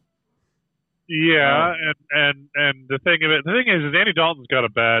go. Yeah, and the thing is Andy Dalton's got a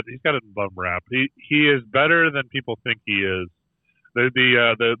bum rap. He is better than people think he is.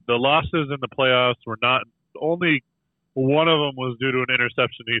 The losses in the playoffs were not only one of them was due to an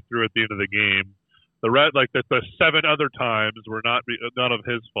interception he threw at the end of the game. The 7 other times were none of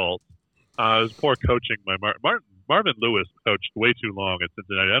his fault. It was poor coaching by Marvin Lewis coached way too long at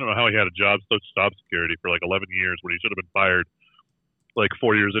Cincinnati. I don't know how he had a job security for like 11 years when he should have been fired like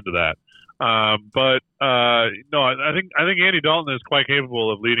 4 years into that. No, I think Andy Dalton is quite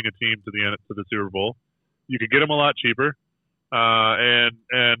capable of leading a team to the Super Bowl. You could get him a lot cheaper, and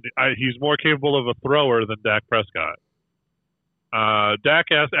he's more capable of a thrower than Dak Prescott.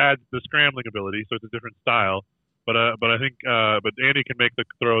 Dak adds the scrambling ability, so it's a different style. But I think Andy can make the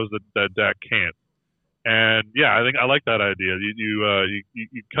throws that Dak can't. And yeah, I like that idea.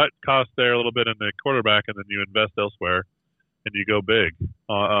 You cut costs there a little bit in the quarterback, and then you invest elsewhere, and you go big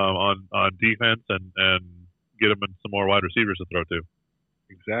on defense and get them some more wide receivers to throw to.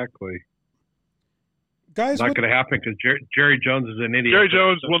 Exactly. Guys, not going to happen because Jerry Jones is an idiot. Jerry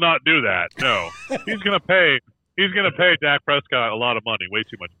Jones will not do that. No, he's going to pay Dak Prescott a lot of money, way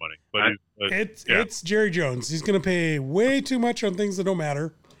too much money. But it's Jerry Jones. He's going to pay way too much on things that don't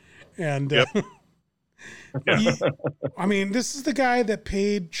matter. And yep. I mean, this is the guy that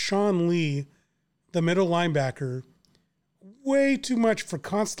paid Sean Lee, the middle linebacker, way too much for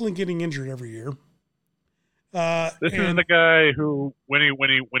constantly getting injured every year. This is the guy who, when he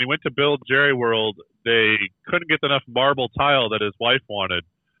went to build Jerry World, they couldn't get enough marble tile that his wife wanted.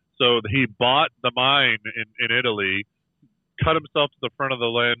 So he bought the mine in Italy, cut himself to the front of the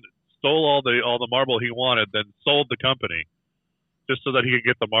land, stole all the marble he wanted, then sold the company just so that he could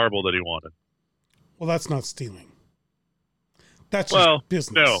get the marble that he wanted. Well, that's not stealing. That's just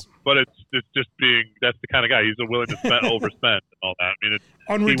business. No, but it's just that's the kind of guy. He's willing to overspend and all that.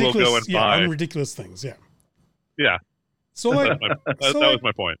 I mean, he will go and buy on ridiculous things. Yeah. Yeah. So that was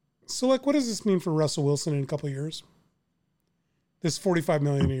my point. So what does this mean for Russell Wilson in a couple of years? This $45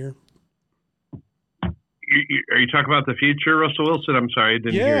 million a year. Are you talking about the future, Russell Wilson? I'm sorry, I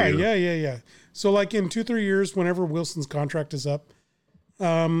didn't hear you. Yeah. So in 2-3 years, whenever Wilson's contract is up,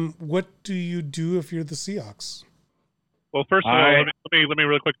 what do you do if you're the Seahawks? Well, first of all, let me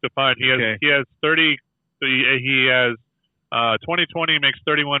really quick define. He has 30. He has 2020 makes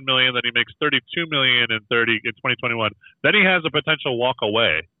 $31 million. Then he makes $32 million in 2021. Then he has a potential walk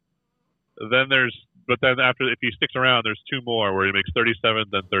away. Then after, if he sticks around, there's 2 more where he makes 37,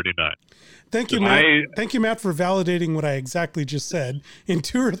 then 39. Thank you, Matt. Thank you, Matt, for validating what I exactly just said. In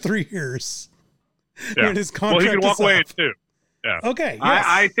 2 or 3 years, when his contract he can walk away in 2. Yeah. Okay. Yes,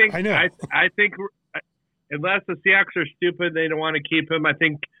 I think. I know. I think unless the Seahawks are stupid, they don't want to keep him. I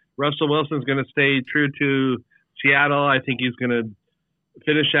think Russell Wilson's going to stay true to Seattle. I think he's going to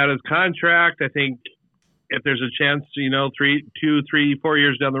finish out his contract. I think if there's a chance, 2, 3, 4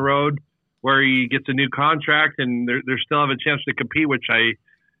 years down the road, where he gets a new contract and they still have a chance to compete,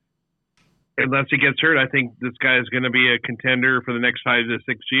 unless he gets hurt, I think this guy is going to be a contender for the next 5 to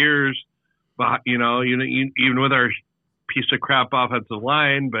 6 years. But, even with our piece of crap offensive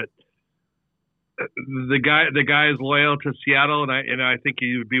line, but the guy is loyal to Seattle, and I think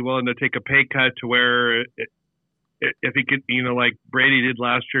he would be willing to take a pay cut to where if he could, like Brady did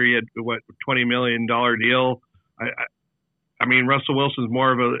last year, he had $20 million deal. I mean, Russell Wilson's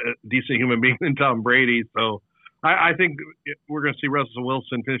more of a decent human being than Tom Brady. So I think we're going to see Russell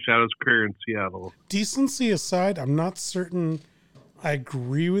Wilson finish out his career in Seattle. Decency aside, I'm not certain I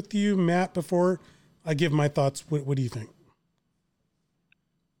agree with you, Matt. Before I give my thoughts, what do you think?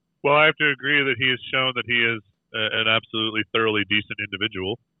 Well, I have to agree that he has shown that he is an absolutely thoroughly decent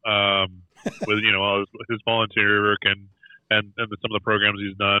individual with, all his volunteer work and some of the programs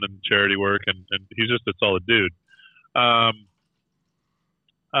he's done and charity work. And he's just a solid dude. I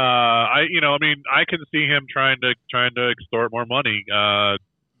can see him trying to extort more money,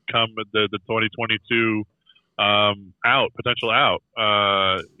 come the 2022 potential out.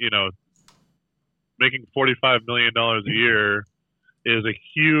 Making $45 million a year is a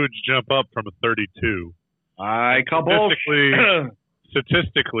huge jump up from a 32.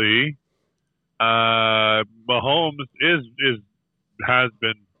 Statistically, Mahomes has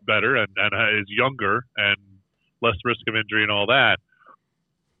been better and is younger and less risk of injury and all that.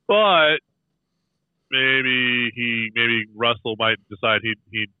 But maybe Russell might decide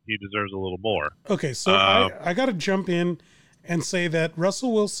he deserves a little more. Okay, so I got to jump in and say that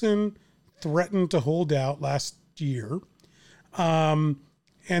Russell Wilson threatened to hold out last year, and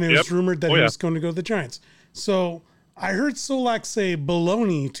it was rumored that he was going to go to the Giants. So I heard Solack say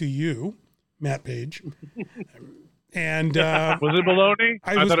baloney to you, Matt Paige. And was it baloney?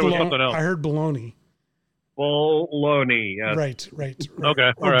 I thought it was something else. I heard baloney. Baloney, yes. Right.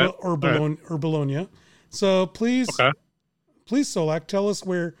 Okay, all right. Or Bologna. So please, Solack, tell us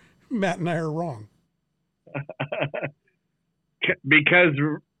where Matt and I are wrong. Because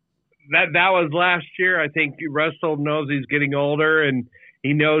that was last year. I think Russell knows he's getting older, and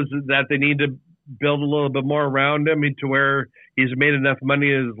he knows that they need to build a little bit more around him to where he's made enough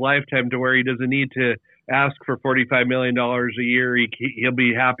money in his lifetime to where he doesn't need to ask for $45 million a year. He'll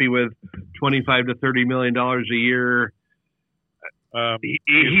be happy with $25 to $30 million a year.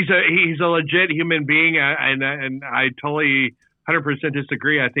 He's a legit human being, and I totally 100%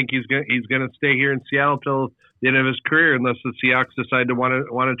 disagree. I think he's going to stay here in Seattle till the end of his career, unless the Seahawks decide to want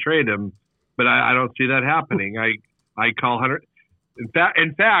to trade him. But I don't see that happening. I call 100.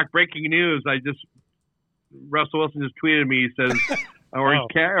 In fact, breaking news. Russell Wilson just tweeted me. He says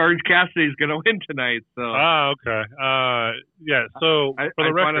Orange Cassidy's going to win tonight. So okay. Yeah. So I for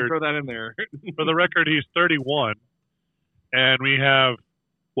the record, want to throw that in there. For the record, he's 31, and we have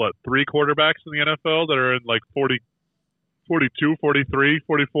 3 quarterbacks in the NFL that are in like 40, 42, 43,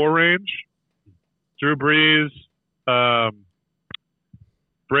 44 range. Drew Brees,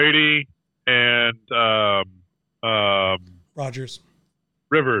 Brady, and Rodgers.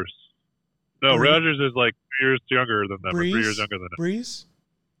 Rivers. No, Rodgers is like 3 years younger than them. Brees? 3 years younger than him. Brees?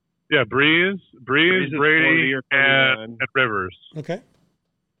 Yeah, Brees, Brady, and Rivers. Okay.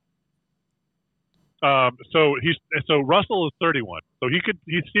 So Russell is 31. So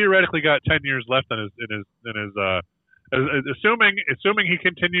he's theoretically got 10 years left in his assuming he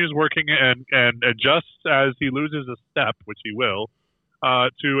continues working and adjusts as he loses a step, which he will,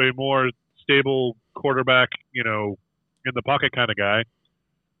 to a more stable quarterback, in the pocket kind of guy.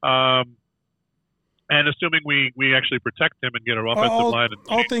 And assuming we actually protect him and get an offensive line. And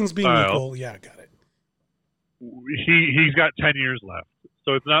all things being equal, yeah, got it. He's got 10 years left.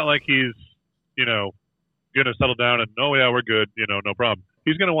 So it's not like he's, going to settle down and, we're good, no problem.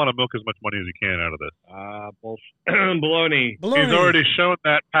 He's going to want to milk as much money as he can out of this. Bullshit. Baloney. He's already shown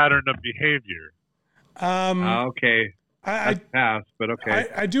that pattern of behavior. Okay. I pass, but okay.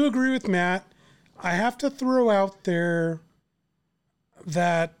 I do agree with Matt. I have to throw out there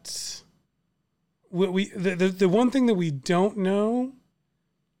that the one thing that we don't know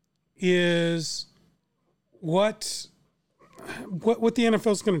is what the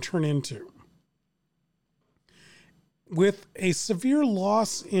NFL is going to turn into. With a severe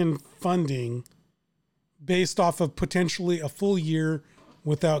loss in funding based off of potentially a full year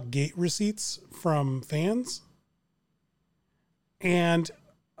without gate receipts from fans. And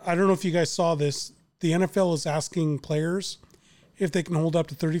I don't know if you guys saw this. The NFL is asking players if they can hold up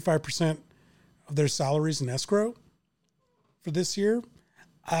to 35% of their salaries in escrow for this year.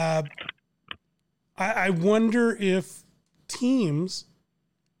 I wonder if teams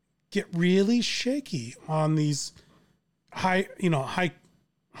get really shaky on these high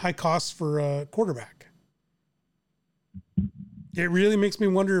costs for a quarterback. It really makes me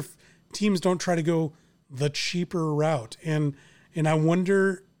wonder if teams don't try to go the cheaper route. And I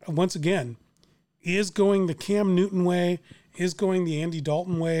wonder, once again, is going the Cam Newton way, is going the Andy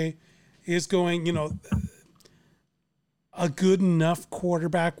Dalton way, is going, a good enough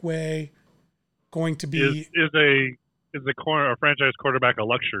quarterback way going to be... Is a franchise quarterback a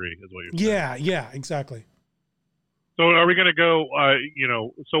luxury, is what you're saying? Yeah, exactly. So are we going to go,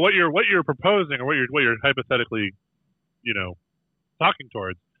 so what you're proposing or what you're hypothetically, talking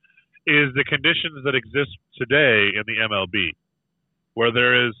towards is the conditions that exist today in the MLB, where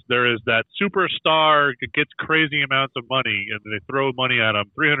there is that superstar that gets crazy amounts of money and they throw money at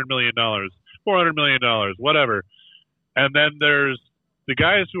him, $300 million, $400 million, whatever. And then there's the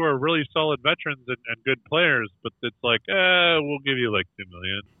guys who are really solid veterans and good players, but it's like, we'll give you like $2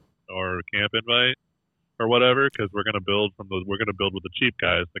 million or a camp invite or whatever, because we're going to build with the cheap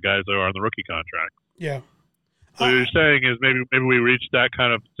guys, the guys that are on the rookie contract. Yeah. So you're saying is maybe we reach that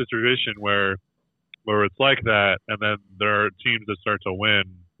kind of situation where it's like that, and then there are teams that start to win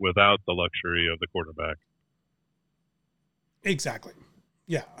without the luxury of the quarterback. Exactly.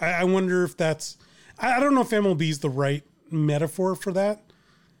 Yeah. I wonder if that's, I don't know if MLB is the right metaphor for that.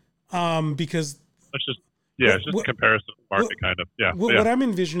 Because it's just a comparison market kind of. Yeah. What I'm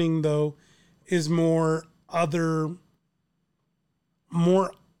envisioning though is more other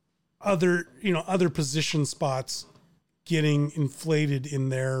position spots getting inflated in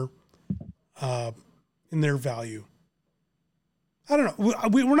their value. I don't know.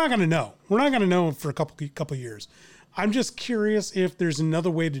 We're not going to know. We're not going to know for a couple years. I'm just curious if there's another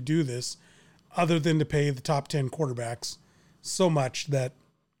way to do this other than to pay the top 10 quarterbacks so much that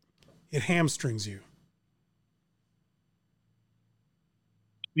it hamstrings you.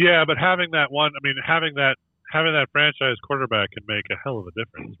 Yeah, but having that franchise quarterback can make a hell of a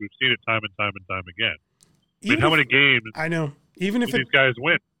difference. We've seen it time and time and time again. How many games? I know. Even if these guys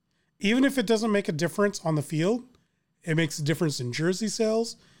win, even if it doesn't make a difference on the field, it makes a difference in jersey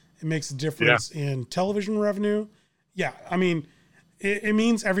sales. It makes a difference in television revenue. Yeah, I mean, it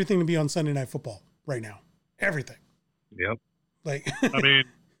means everything to be on Sunday Night Football right now. Everything. Yep. Like, I mean,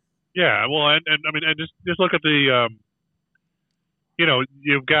 yeah. Well, and just look at the,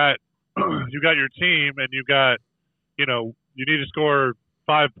 you've got your team, and you've got, you need to score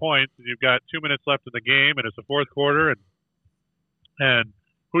 5 points, and you've got 2 minutes left in the game, and it's the fourth quarter, and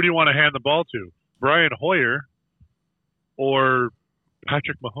who do you want to hand the ball to? Brian Hoyer or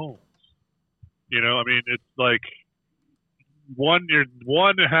Patrick Mahomes? It's like one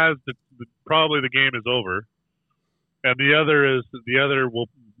has probably the game is over, and the other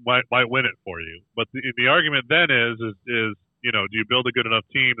might win it for you. But the argument then is do you build a good enough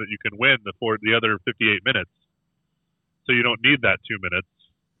team that you can win the other 58 minutes, so you don't need that 2 minutes?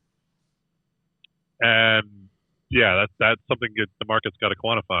 And yeah, that's something the market's got to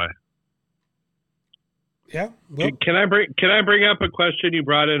quantify. Yeah. Well, can I bring up a question you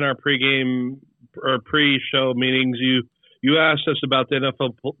brought in our pregame or pre-show meetings? You asked us about the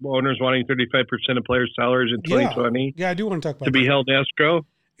NFL owners wanting 35% of players' salaries in 2020. Yeah, I do want to talk about to be held escrow.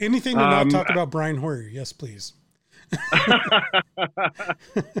 Anything to not talk about Brian Hoyer? Yes, please. I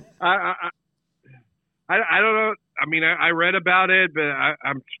don't know. I mean, I read about it, but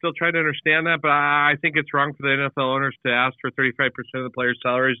I'm still trying to understand that. But I think it's wrong for the NFL owners to ask for 35% of the players'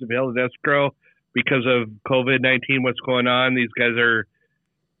 salaries to be held in escrow because of COVID-19. What's going on? These guys are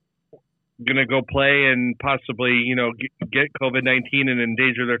going to go play and possibly, get COVID-19 and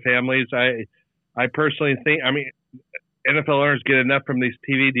endanger their families. I personally think, NFL owners get enough from these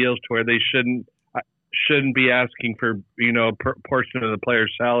TV deals to where they shouldn't be asking for, a portion of the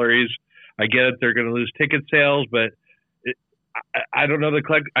players' salaries. I get it; they're going to lose ticket sales, but I don't know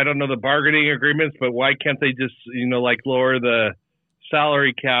the bargaining agreements. But why can't they just, lower the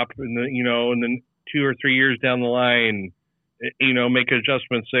salary cap in the 2 or 3 years down the line? Make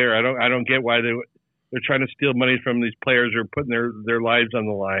adjustments there. I don't get why they're trying to steal money from these players or putting their lives on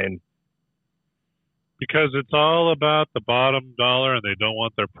the line. Because it's all about the bottom dollar, and they don't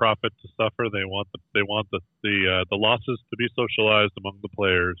want their profit to suffer. They want the losses to be socialized among the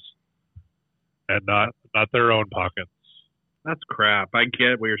players, and not their own pockets. That's crap. I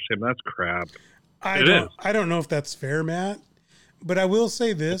get what you're saying. That's crap. I don't know if that's fair, Matt, but I will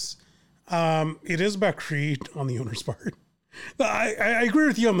say this: it is about greed on the owner's part. I agree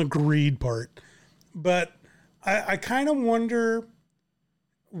with you on the greed part, but I kind of wonder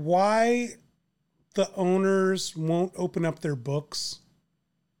why the owners won't open up their books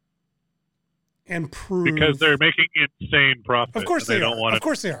and prove, because they're making insane profit. Of course they don't want. Of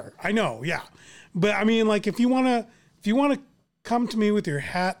course they are. I know. Yeah. But I mean, like, if you want to come to me with your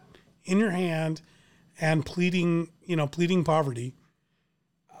hat in your hand and pleading poverty,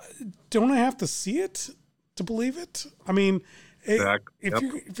 don't I have to see it to believe it? I mean, if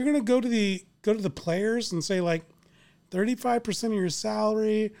you're going to go to the players and say, like, 35% of your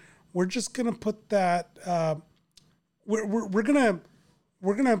salary, we're just going to put that, we're going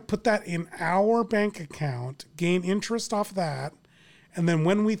to put that in our bank account, gain interest off that. And then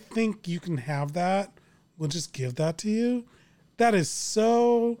when we think you can have that, we'll just give that to you. That is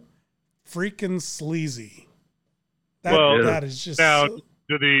so freaking sleazy. That is just now.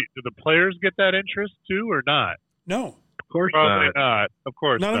 Do the players get that interest too, or not? No, of course probably not. Of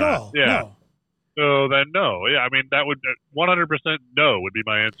course not at all. Yeah. No. So then no. Yeah, I mean that would 100% no would be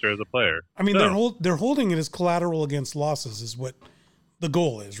my answer as a player. I mean they're holding it as collateral against losses is what the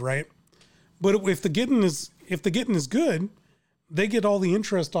goal is, right? But if the getting is good, they get all the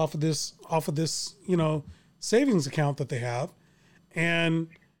interest off of this savings account that they have, and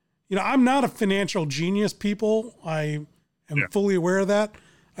I'm not a financial genius, people. I am fully aware of that.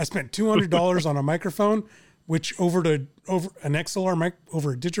 I spent $200 on a microphone, which over an XLR mic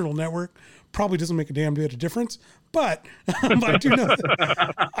over a digital network probably doesn't make a damn bit of difference. But I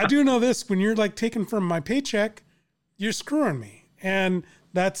do know this: when you're like taking from my paycheck, you're screwing me, and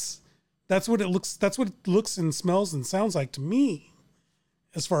that's what it looks. That's what it looks and smells and sounds like to me,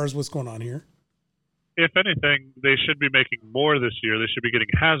 as far as what's going on here. If anything, they should be making more this year. They should be getting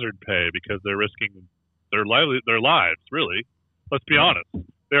hazard pay because they're risking their lives. Really, let's be honest.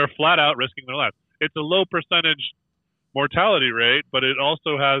 They're flat out risking their lives. It's a low percentage mortality rate, but it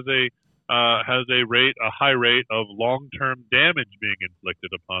also has a high rate of long-term damage being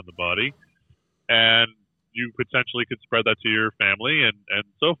inflicted upon the body, and you potentially could spread that to your family and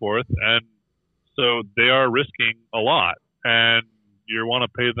so forth. And so they are risking a lot, and you want to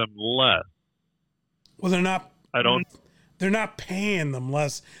pay them less. Well, they're not. They're not paying them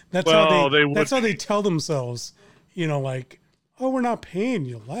less. That's how they tell themselves. Like, oh, we're not paying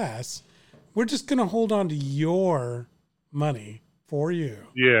you less. We're just going to hold on to your money for you.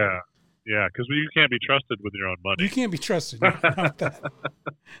 Yeah, because you can't be trusted with your own money. You can't be trusted. Not that.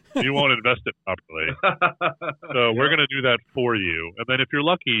 You won't invest it properly. So we're going to do that for you. And then if you're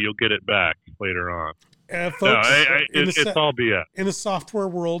lucky, you'll get it back later on. Folks, it's all BS. In the software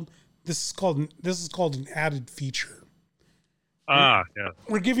world, this is called an added feature. Yeah.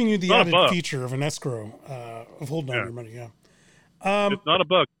 We're giving you the added feature of an escrow of holding on your money. Yeah. It's not a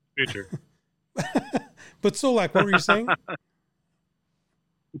bug feature. But Solack, what were you saying?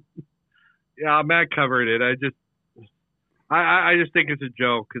 Yeah, Matt covered it. I just think it's a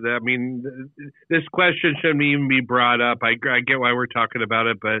joke. I mean, this question shouldn't even be brought up. I get why we're talking about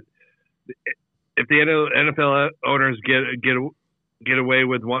it, but if the NFL owners get away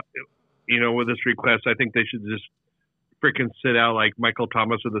with with this request, I think they should just freaking sit out, like Michael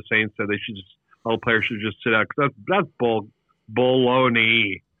Thomas of the Saints said. All players should just sit out, because that's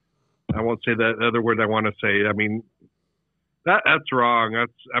baloney. I won't say that other word I want to say. I mean, that's wrong.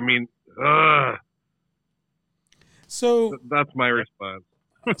 So that's my response.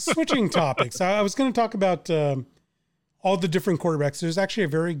 Switching topics, I was going to talk about all the different quarterbacks. There's actually a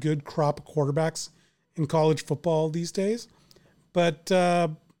very good crop of quarterbacks in college football these days, but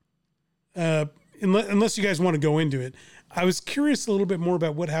unless you guys want to go into it, I was curious a little bit more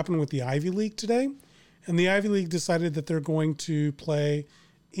about what happened with the Ivy League today. And the Ivy League decided that they're going to play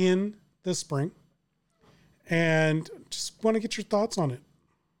in the spring, and just want to get your thoughts on it.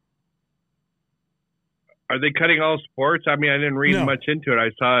 Are they cutting all sports? I mean, I didn't read much into it.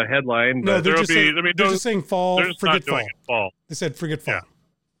 I saw a headline. No, but they're just saying fall. Forget fall. They said forget fall. Yeah.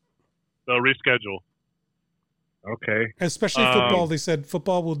 They'll reschedule. Okay. Especially football. They said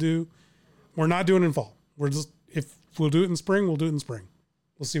football will do. We're not doing it in fall. If we'll do it in spring, we'll do it in spring.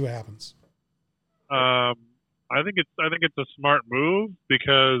 We'll see what happens. I think it's a smart move,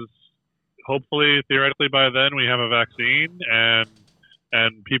 because hopefully, theoretically, by then we have a vaccine and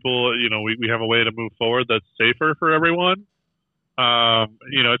people, we have a way to move forward that's safer for everyone.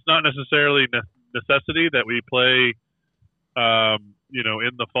 It's not necessarily necessity that we play,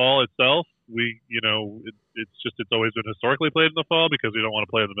 in the fall itself. It's always been historically played in the fall, because we don't want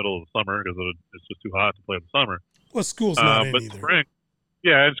to play in the middle of the summer, because it's just too hot to play in the summer. Well, school's not in but either. Spring,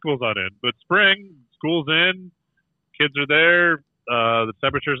 and school's not in. But spring, school's in, kids are there, the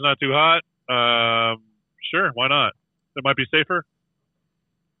temperature's not too hot. Sure, why not? It might be safer.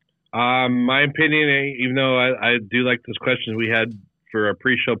 My opinion, even though I do like this question we had for a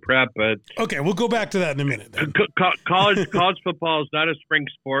pre-show prep, but okay, we'll go back to that in a minute. College football is not a spring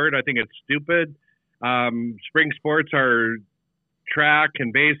sport. I think it's stupid. Spring sports are track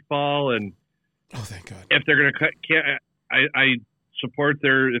and baseball, and thank God. If they're going to I support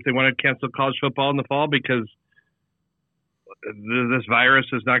if they want to cancel college football in the fall, because this virus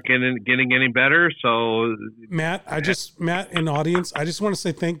is not getting any better. So Matt in audience, I just want to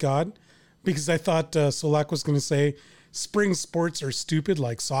say thank God, because I thought Solack was going to say spring sports are stupid,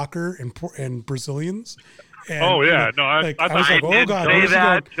 like soccer and Brazilians. And, no, I was like, oh God, say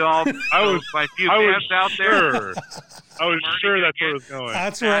that to all my few fans out there. I was sure that's where it was going.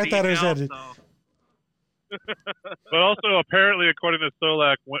 That's where I thought it was headed. But also, apparently, according to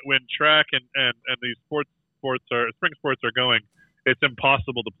Solack, when track and these spring sports are going, it's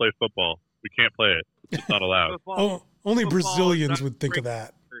impossible to play football. We can't play it. It's just not allowed. Only Brazilians would think of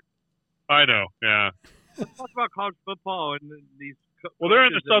that. I know. Yeah. Talk about college football and these. Well, they're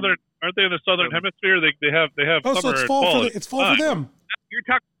in the southern. Aren't they in the southern hemisphere? They have summer. So it's fall. It's fall for them. You're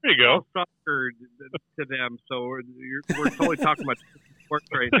talking. There you go. Soccer to them. So we're totally talking about sports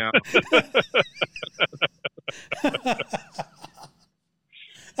right now.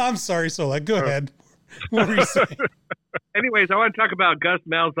 I'm sorry, Solack. Go ahead. What were you saying? Anyways, I want to talk about Gus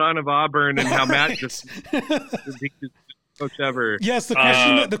Malzahn of Auburn and how Matt just coach ever. Yes, the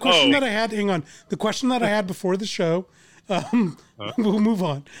question that I had. Hang on. The question that I had before the show. We'll move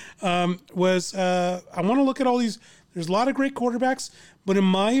on. Was I want to look at all these. There's a lot of great quarterbacks, but in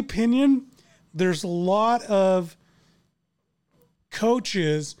my opinion, there's a lot of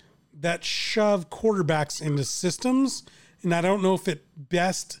coaches that shove quarterbacks into systems, and I don't know if it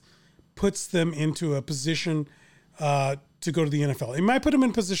best puts them into a position to go to the NFL. It might put them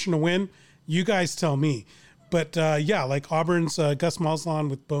in position to win. You guys tell me. But like Auburn's Gus Malzahn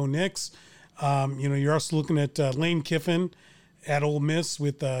with Bo Nix. You're also looking at Lane Kiffin at Ole Miss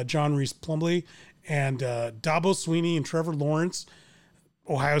with John Reese Plumlee and Dabo Swinney and Trevor Lawrence.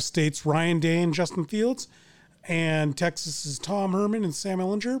 Ohio State's Ryan Day and Justin Fields. And Texas's Tom Herman and Sam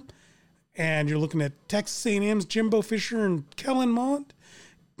Ehlinger. And you're looking at Texas A&M's Jimbo Fisher and Kellen Mond.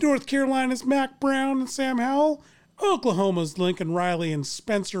 North Carolina's Mac Brown and Sam Howell. Oklahoma's Lincoln Riley and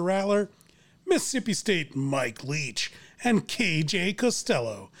Spencer Rattler. Mississippi State Mike Leach and KJ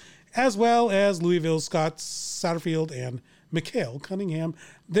Costello. As well as Louisville's Scott Satterfield and Mikhail Cunningham.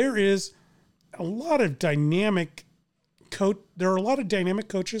 There is a lot of dynamic there are a lot of dynamic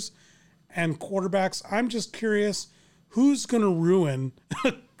coaches and quarterbacks. I'm just curious who's going to ruin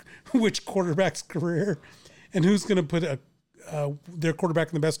which quarterback's career and who's going to put their quarterback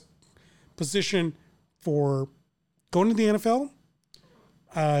in the best position for going to the NFL,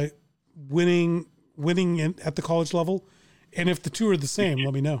 winning at the college level. And if the two are the same,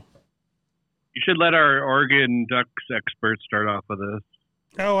 let me know. You should let our Oregon Ducks expert start off with this.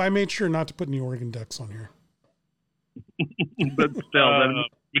 Oh, I made sure not to put any Oregon Ducks on here. But still,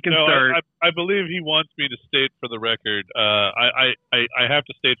 you can start. I believe he wants me to state for the record. I have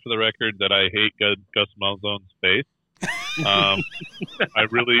to state for the record that I hate Gus Malzahn's face. I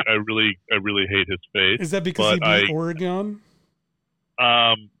really hate his face. Is that because he beat Oregon?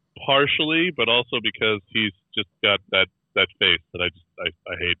 Partially, but also because he's just got that face that I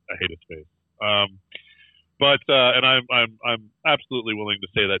hate his face. And I'm absolutely willing to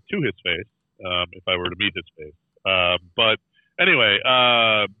say that to his face if I were to meet his face. But anyway,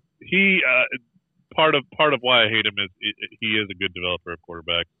 he part of why I hate him is he is a good developer of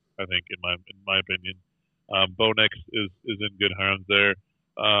quarterbacks. I think in my opinion, Bo Nix is in good hands there.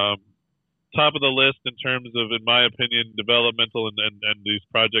 Top of the list in terms of, in my opinion, developmental and these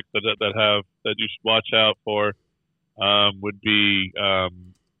projects that you should watch out for would be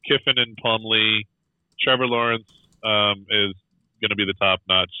Kiffin and Plumlee. Trevor Lawrence is going to be the top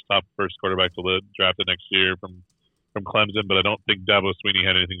first quarterback to draft the next year from Clemson, but I don't think Dabo Swinney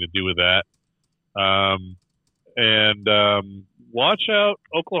had anything to do with that. Watch out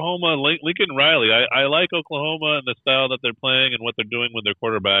Oklahoma, Lincoln Riley. I like Oklahoma and the style that they're playing and what they're doing with their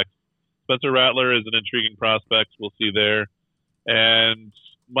quarterbacks. Spencer Rattler is an intriguing prospect. We'll see there. And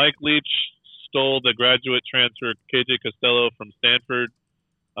Mike Leach stole the graduate transfer KJ Costello from Stanford.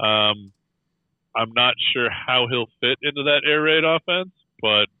 I'm not sure how he'll fit into that air raid offense,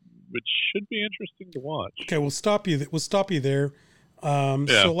 but it should be interesting to watch. Okay, we'll stop you there.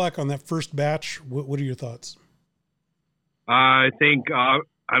 Solack, on that first batch, what are your thoughts? I think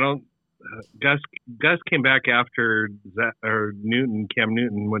Gus came back after Cam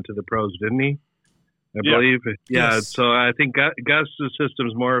Newton went to the pros, didn't he? I believe. Yeah. Yes. So I think Gus's system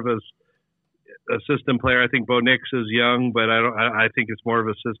is more of a system player. I think Bo Nix is young, but I think it's more of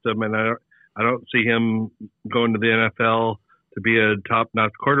a system, and I don't see him going to the NFL to be a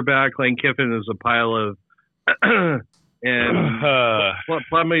top-notch quarterback. Lane Kiffin is a pile of, and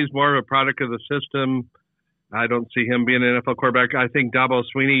Plumlee is more of a product of the system. I don't see him being an NFL quarterback. I think Dabo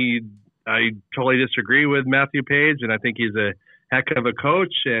Swinney, I totally disagree with Matthew Paige, and I think he's a heck of a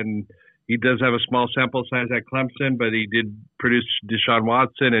coach, and he does have a small sample size at Clemson, but he did produce Deshaun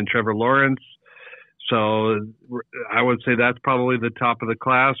Watson and Trevor Lawrence. So I would say that's probably the top of the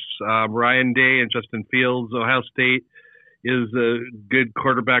class. Ryan Day and Justin Fields. Ohio State is a good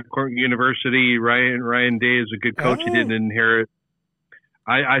quarterback university. Ryan Day is a good coach. He didn't inherit.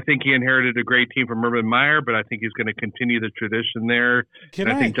 I think he inherited a great team from Urban Meyer, but I think he's going to continue the tradition there. Can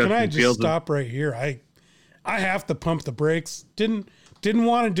I just stop right here? I have to pump the brakes. Didn't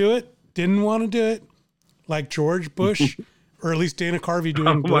want to do it. Didn't want to do it. Like George Bush. Or at least Dana Carvey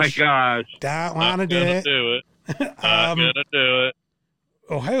doing Bush. Oh, my gosh. Don't want to do it. Not going to do it.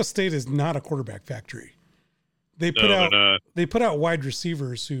 Ohio State is not a quarterback factory. They put out wide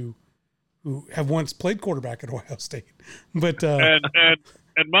receivers who have once played quarterback at Ohio State. But and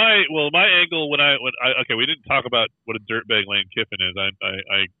my angle when we didn't talk about what a dirtbag Lane Kiffin is.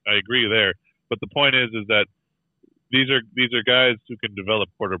 I agree there. But the point is that these are guys who can develop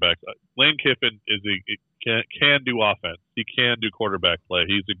quarterbacks. Lane Kiffin can do offense. He can do quarterback play.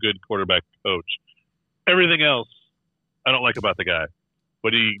 He's a good quarterback coach. Everything else, I don't like about the guy,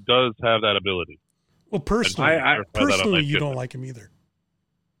 but he does have that ability. Well, personally, you don't like him either.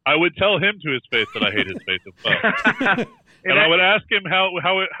 I would tell him to his face that I hate his face as well. And I would ask him how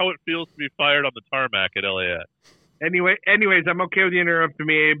it feels to be fired on the tarmac at LAX. Anyways, I'm okay with you interrupting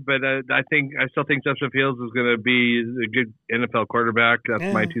me, but I still think Justin Fields is going to be a good NFL quarterback.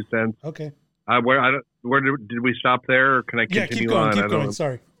 That's my 2 cents. Okay. Where did we stop there, or can I continue on? Keep going.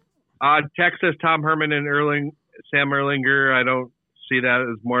 Sorry. Texas, Tom Herman and Sam Erlinger. I don't see that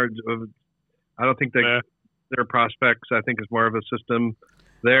as more of. I don't think they're prospects. I think it's more of a system.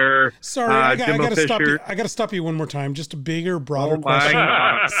 There. Sorry, I got to stop you. I got to stop you one more time. Just a bigger, broader question.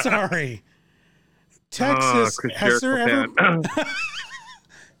 Sorry. Texas, has there ever...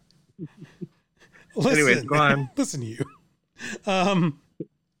 Listen, anyways, go on. Listen to you.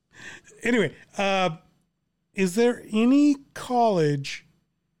 Anyway, is there any college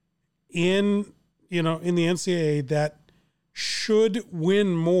in the NCAA that should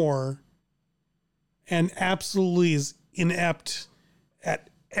win more and absolutely is inept at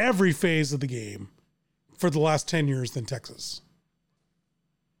every phase of the game for the last 10 years than Texas?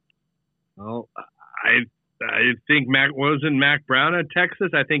 Well, I think Mac Brown at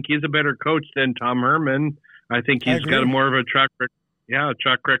Texas. I think he's a better coach than Tom Herman. I think he's got more of a track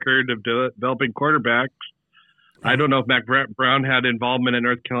record of developing quarterbacks. I don't know if Mac Brown had involvement in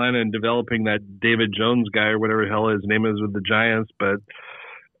North Carolina in developing that David Jones guy or whatever the hell his name is with the Giants. But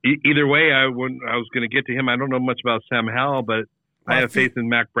either way, I was going to get to him. I don't know much about Sam Howell, but I have faith in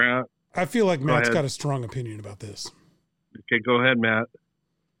Mac Brown. I feel like Matt's got a strong opinion about this. Okay, go ahead, Matt.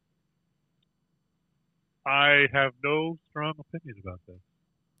 I have no strong opinion about this.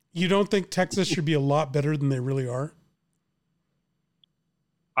 You don't think Texas should be a lot better than they really are?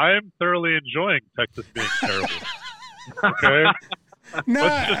 I am thoroughly enjoying Texas being terrible. Okay? No,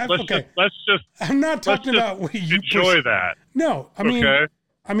 let's just. I'm not talking about what you enjoy that. No, I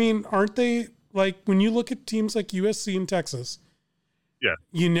mean, aren't they like when you look at teams like USC and Texas? Yeah,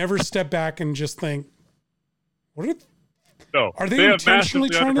 you never step back and just think, are they intentionally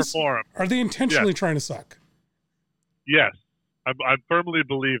trying to? Are they intentionally trying to suck? Yes, I firmly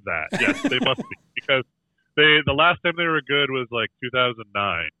believe that. Yes, they must be, because the last time they were good was like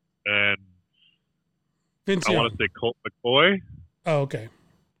 2009, and I want to say Colt McCoy. Oh, okay.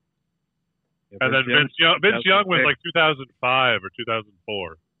 And then Vince Young was like 2005 or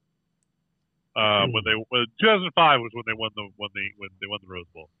 2004. When 2005 was when they won the Rose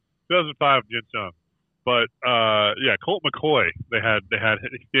Bowl. 2005, Vince Young. But Colt McCoy. They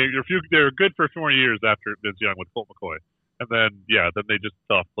were good for a few more years after Vince Young with Colt McCoy, and then they just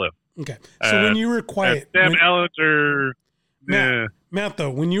fell off cliff. Okay, so when you were quiet, Sam Ellinger, Matt, though,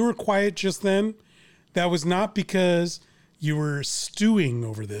 when you were quiet just then, that was not because you were stewing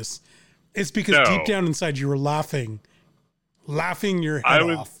over this. It's because deep down inside you were laughing your head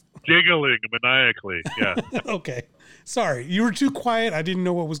off. Giggling maniacally. Yeah. Okay. Sorry, you were too quiet. I didn't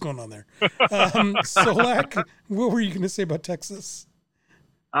know what was going on there. Solack, what were you going to say about Texas?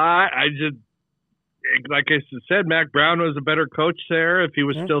 I just, like I said, Mac Brown was a better coach there. If he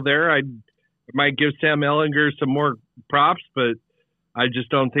was still there, I might give Sam Ellinger some more props, but I just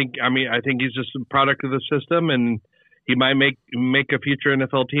don't think. I mean, I think he's just a product of the system, and he might make a future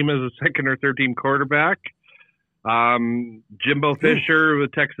NFL team as a second or third team quarterback. Jimbo Fisher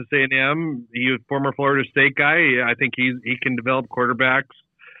with Texas A&M. He was former Florida State guy. I think he can develop quarterbacks.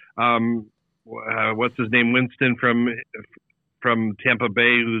 What's his name? Winston from Tampa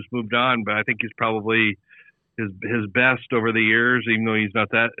Bay, who's moved on, but I think he's probably his best over the years, even though he's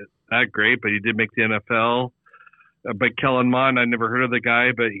not that great, but he did make the NFL. But Kellen Mond, I never heard of the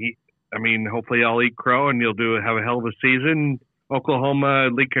guy, but hopefully I'll eat crow and he'll have a hell of a season. Oklahoma,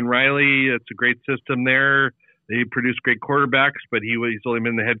 Lincoln Riley, it's a great system there. They produce great quarterbacks, but he's only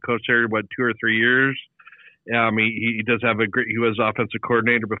been the head coach there, 2 or 3 years. He does have he was offensive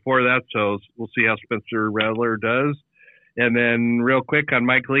coordinator before that, so we'll see how Spencer Rattler does. And then real quick on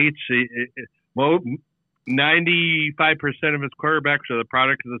Mike Leach, 95% of his quarterbacks are the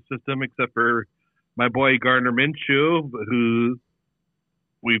product of the system, except for my boy Gardner Minshew, who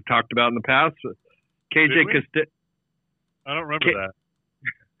we've talked about in the past. I don't remember that.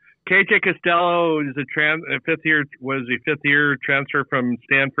 KJ Costello is a fifth year transfer from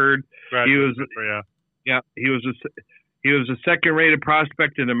Stanford. He was a second rated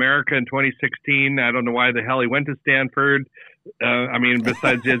prospect in America in 2016. I don't know why the hell he went to Stanford.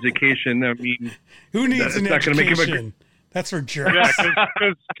 Besides the education, who needs an education? That's for jerks. Yeah,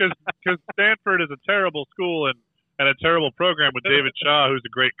 because Stanford is a terrible school, and and a terrible program with David Shaw, who's a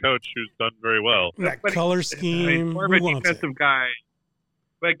great coach who's done very well. That color scheme. More of a defensive guy.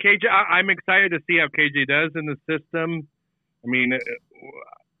 But KJ, I'm excited to see how KJ does in the system. I mean,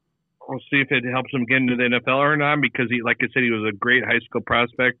 we'll see if it helps him get into the NFL or not, because he, like I said, he was a great high school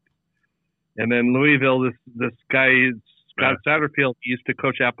prospect. And then Louisville, this guy, Scott Satterfield, used to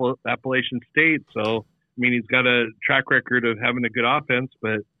coach Appalachian State. So, I mean, he's got a track record of having a good offense,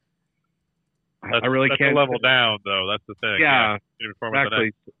 but I really can't. That's a level down, though. That's the thing. Yeah,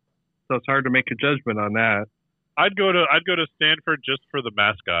 exactly. So it's hard to make a judgment on that. I'd go to Stanford just for the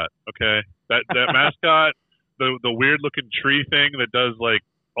mascot. Okay, that mascot, the weird looking tree thing that does like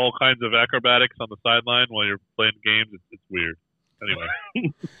all kinds of acrobatics on the sideline while you're playing games. It's weird.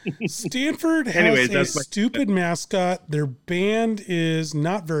 Anyway, Stanford has a stupid mascot. Their band is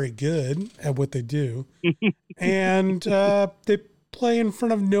not very good at what they do, and they play in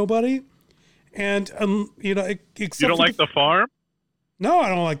front of nobody. And except you don't like the farm? No, I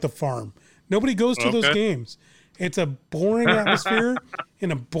don't like the farm. Nobody goes to those games. It's a boring atmosphere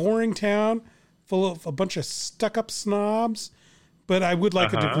in a boring town full of a bunch of stuck-up snobs. But I would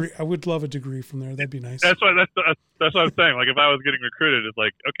like a degree. I would love a degree from there. That'd be nice. That's what I'm saying. Like if I was getting recruited, it's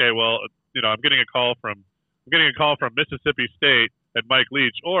like, okay, well, I'm getting a call from Mississippi State and Mike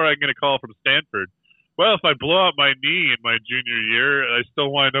Leach, or I can get a call from Stanford. Well, if I blow out my knee in my junior year, I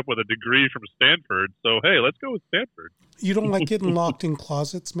still wind up with a degree from Stanford. So hey, let's go with Stanford. You don't like getting locked in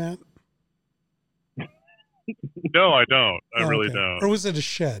closets, Matt? No, I don't. I really don't. Or was it a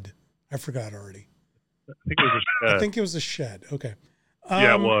shed? I forgot already. I think it was a shed. I think it was a shed. Okay.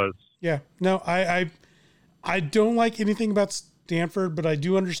 Yeah, it was. Yeah. No, I don't like anything about Stanford, but I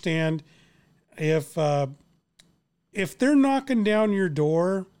do understand if they're knocking down your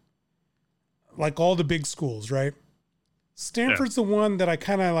door, like all the big schools, right? Stanford's the one that I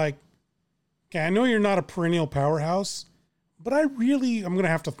kind of like. Okay, I know you're not a perennial powerhouse, but I'm going to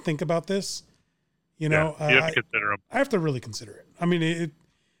have to think about this. You know, you have to consider them. I have to really consider it. I mean,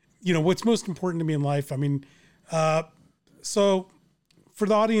 what's most important to me in life. I mean, so for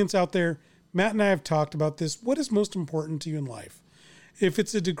the audience out there, Matt and I have talked about this. What is most important to you in life? If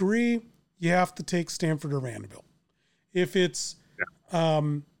it's a degree, you have to take Stanford or Vanderbilt. If it's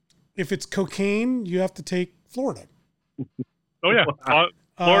cocaine, you have to take Florida. Oh yeah,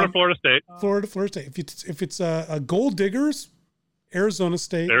 Florida State. Florida State. If it's a gold diggers, Arizona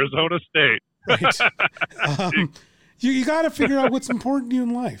State. Arizona State. Right. You got to figure out what's important to you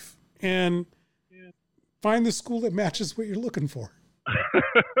in life and find the school that matches what you're looking for.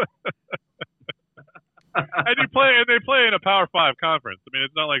 And they play in a Power 5 conference. I mean,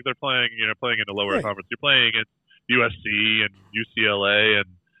 it's not like they're playing in a lower conference. You're playing against USC and UCLA and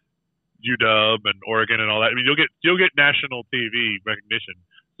UW and Oregon and all that. I mean, you'll get national TV recognition.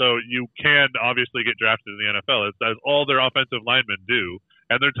 So you can obviously get drafted in the NFL. As all their offensive linemen do,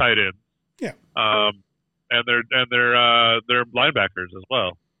 and their tight ends. Yeah. And they're linebackers as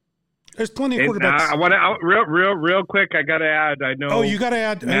well. There's plenty of quarterbacks. I want to real quick. I got to add. I know. Oh, you got to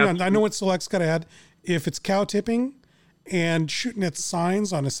add. Hang on. I know what Solack's got to add. If it's cow tipping and shooting at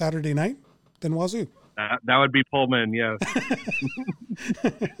signs on a Saturday night, then wazoo. That would be Pullman, yes.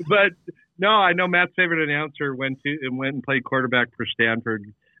 But no, I know Matt's favorite announcer went and played quarterback for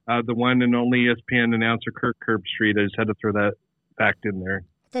Stanford. The one and only ESPN announcer, Kirk Herbstreit. I just had to throw that fact in there.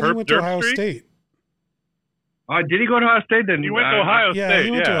 I thought he went to Ohio State. Did he go to Ohio State? Then he went to Ohio State. Yeah,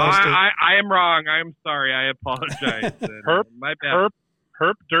 he went to Ohio State. I am wrong. I'm sorry. I apologize. My bad.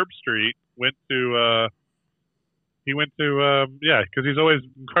 Herb Derpstreet went to. Because he's always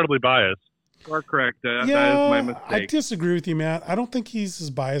incredibly biased. You are correct. That is my mistake. I disagree with you, Matt. I don't think he's as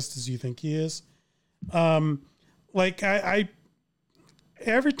biased as you think he is. I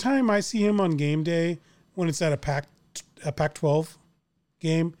every time I see him on game day when it's at a Pac-12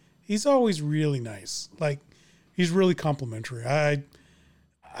 game, he's always really nice. Like, he's really complimentary. I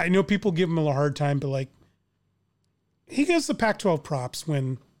know people give him a hard time, but like, he gives the Pac-12 props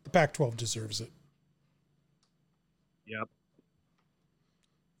when the Pac-12 deserves it. Yep.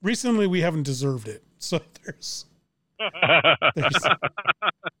 Recently, we haven't deserved it. So there's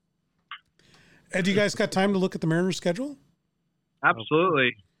Ed, you guys got time to look at the Mariners schedule?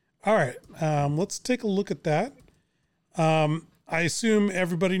 Absolutely. All right. Let's take a look at that. I assume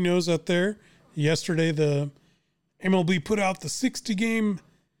everybody knows out there, yesterday the MLB put out the 60-game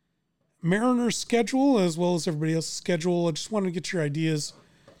Mariners schedule as well as everybody else's schedule. I just wanted to get your ideas.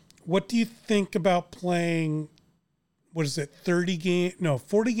 What do you think about playing, 40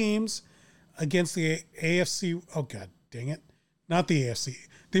 games against the AFC? Oh, God dang it. Not the AFC,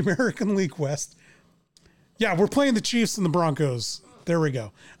 the American League West. Yeah, we're playing the Chiefs and the Broncos. There we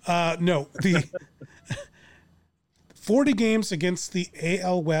go. 40 games against the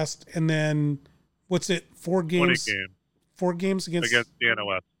AL West, and then what's it? 4 games. 20 games. 4 games against the NL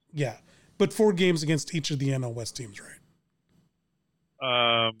West. Yeah, but 4 games against each of the NL West teams, right?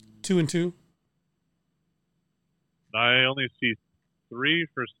 2 and 2. I only see 3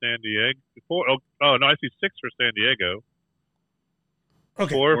 for San Diego. 4. Oh no, I see 6 for San Diego.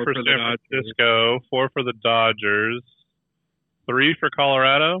 Okay. 4 for San Francisco. 4 for the Dodgers. 3 for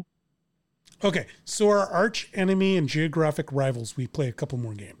Colorado. Okay, so our arch enemy and geographic rivals, we play a couple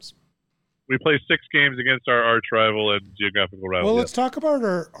more games. We play 6 games against our arch rival and geographical rival. Well, let's talk about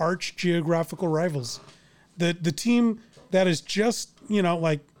our arch geographical rivals. The team that is just,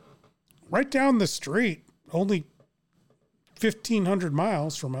 like right down the street, only 1,500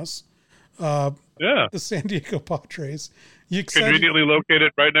 miles from us. The San Diego Padres. Conveniently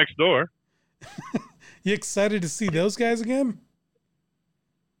located right next door. You excited to see those guys again?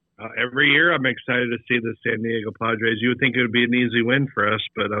 Every year I'm excited to see the San Diego Padres. You would think it would be an easy win for us,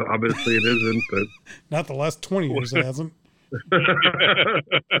 but obviously it isn't. But not the last 20 years it hasn't.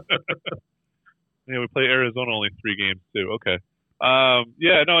 Yeah, we play Arizona only 3 games too. Okay.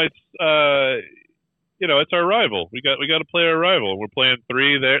 It's our rival. We got to play our rival. We're playing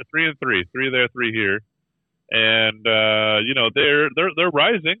 3 there, 3 and 3, 3 there, 3 here, and they're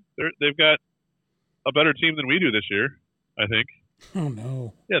rising. They've got a better team than we do this year, I think. Oh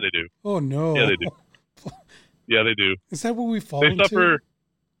no! Yeah, they do. Oh no! Yeah, they do. Yeah, they do. Is that what we fall They into? suffer.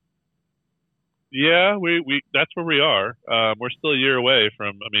 Yeah, we that's where we are. We're still a year away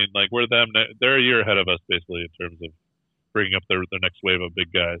from. I mean, like we're them. They're a year ahead of us, basically, in terms of bringing up their next wave of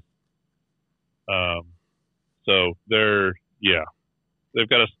big guys. So they're they've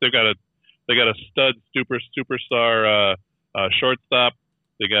got a stud superstar shortstop.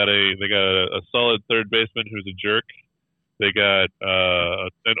 They got a solid third baseman who's a jerk. They got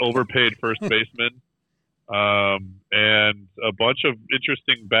an overpaid first baseman, and a bunch of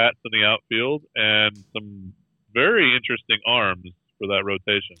interesting bats in the outfield, and some very interesting arms for that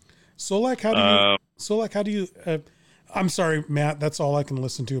rotation. Solack, how do you? I'm sorry, Matt. That's all I can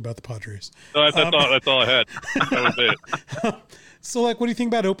listen to about the Padres. No, that's all I had. That was it. Solack, what do you think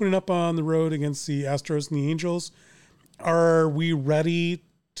about opening up on the road against the Astros and the Angels? Are we ready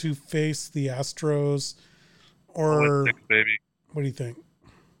to face the Astros? Or 6, baby. What do you think?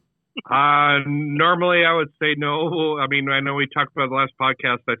 Normally I would say no. I mean, I know we talked about the last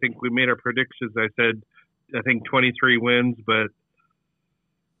podcast. I think we made our predictions. I said, I think 23 wins, but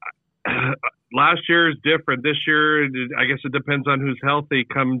last year is different. This year, I guess it depends on who's healthy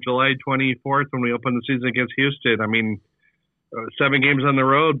come July 24th when we open the season against Houston. I mean, 7 games on the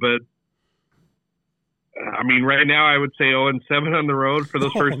road, but I mean, right now I would say 0-7 on the road for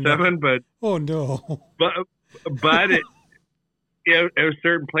those first 7, but But if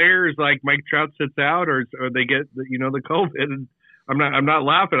certain players like Mike Trout sits out, or they get the COVID, and I'm not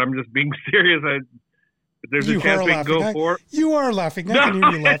laughing. I'm just being serious. There's a chance we can go for. You are laughing. I can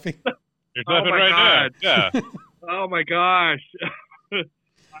hear you laughing. You're laughing right now. Yeah. Oh my gosh.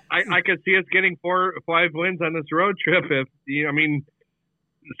 I could see us getting 4 or 5 wins on this road trip. If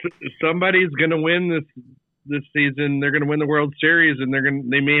somebody's going to win this season. They're going to win the World Series, and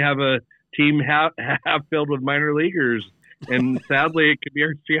they may have a team half filled with minor leaguers, and sadly, it could be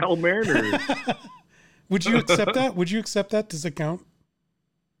our Seattle Mariners. Would you accept that? Would you accept that? Does it count?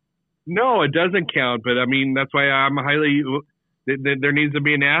 No, it doesn't count. But I mean, that's why I'm highly. There needs to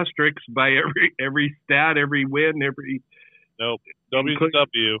be an asterisk by every stat, every win, every. Nope. W.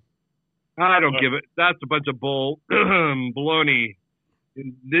 I don't give it. That's a bunch of baloney.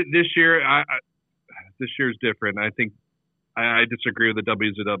 This year, this year's different. I think I disagree with the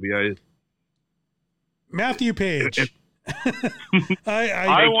W's of W. Matthew Paige.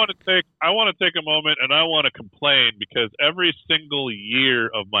 I want to take a moment and I want to complain because every single year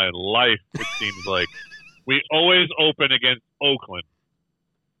of my life, it seems like we always open against Oakland.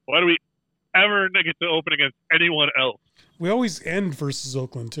 Why do we ever get to open against anyone else? We always end versus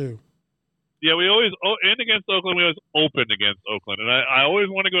Oakland too. Yeah, we always end against Oakland. We always open against Oakland, and I always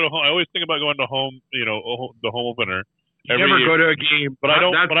want to go to home. I always think about going to home. The home opener. Never year. Go to a game, but I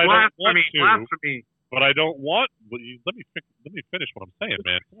don't. That's but I don't want to. Blasphemy. But I don't want. Let me finish what I'm saying,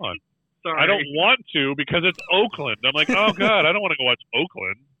 man. Come on. Sorry. I don't want to because it's Oakland. I'm like, oh god, I don't want to go watch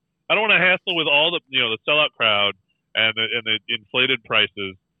Oakland. I don't want to hassle with all the the sellout crowd and the inflated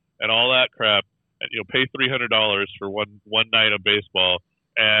prices and all that crap. And pay $300 for one night of baseball,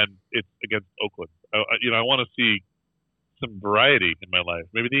 and it's against Oakland. I want to see some variety in my life.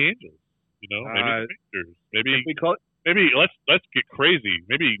 Maybe the Angels. Maybe the Rangers. Maybe let's get crazy.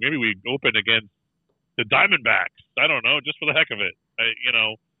 Maybe we open against the Diamondbacks. I don't know, just for the heck of it.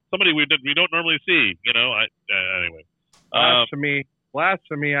 Somebody we don't normally see. Anyway. Blasphemy.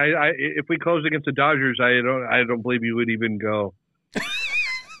 I if we close against the Dodgers, I don't believe you would even go.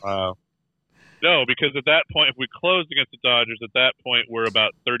 No, because at that point, if we closed against the Dodgers, at that point we're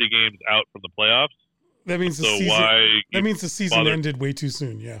about 30 games out from the playoffs. That means the season ended way too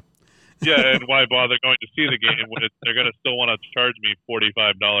soon. Yeah. Yeah, and why bother going to see the game when they're going to still want to charge me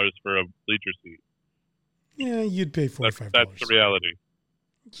 $45 for a bleacher seat? Yeah, you'd pay $45. That's the reality.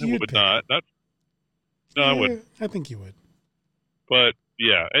 I would not. I wouldn't. I think you would. But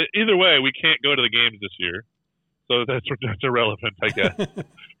yeah, either way, we can't go to the games this year, so that's irrelevant, I guess.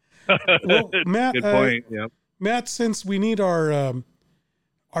 Well, Matt, good point. Yeah, Matt, since we need our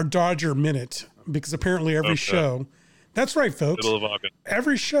Dodger minute, because apparently every show, that's right, folks. Middle of August.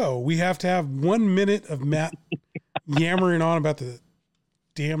 Every show we have to have 1 minute of Matt yammering on about the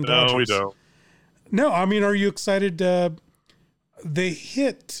damn Dodgers. No, we don't. No, I mean, are you excited? They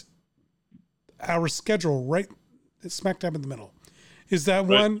hit our schedule right smack dab in the middle. Is that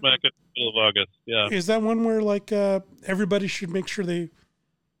right one? Smack in the middle of August. Yeah. Is that one where like everybody should make sure they,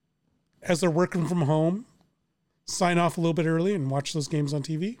 as they're working from home, sign off a little bit early and watch those games on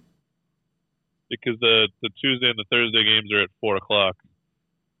TV? Because the Tuesday and the Thursday games are at 4:00.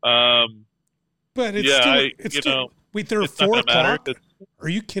 But it's still wait, they're 4:00. Are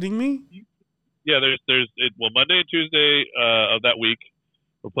you kidding me? Yeah, there's Monday and Tuesday of that week.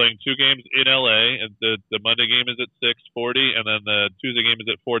 We're playing 2 games in LA, and the Monday game is at 6:40, and then the Tuesday game is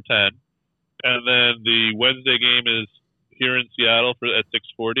at 4:10, and then the Wednesday game is here in Seattle at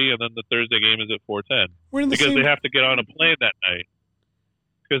 6:40, and then the Thursday game is at 4:10. Because they have to get on a plane that night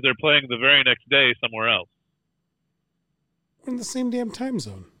because they're playing the very next day somewhere else. We're in the same damn time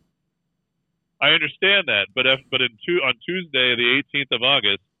zone. I understand that, but on Tuesday, the 18th of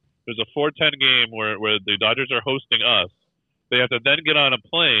August, there's a 4:10 game where the Dodgers are hosting us. They have to then get on a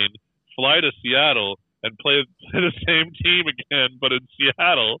plane, fly to Seattle, and play the same team again, but in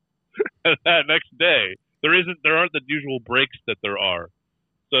Seattle that next day. There aren't the usual breaks that there are.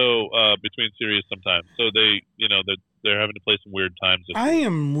 So between series sometimes. So they're having to play some weird times. I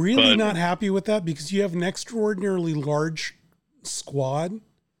am really not happy with that because you have an extraordinarily large squad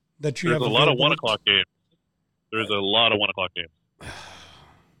that you have. There's a lot of 1:00 games. There's a lot of 1:00 games.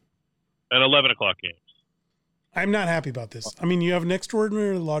 And 11:00 games. I'm not happy about this. I mean, you have an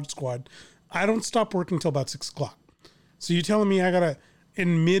extraordinarily large squad. I don't stop working until about 6:00. So you're telling me I gotta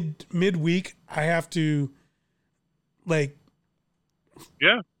in midweek I have to like?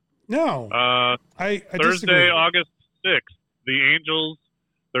 Yeah. No. I Thursday, disagree. August 6th. The Angels,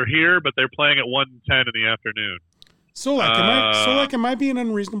 they're here, but they're playing at 1:10 in the afternoon. Solack, am I being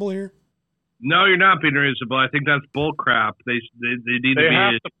unreasonable here? No, you're not being reasonable. I think that's bull crap. They need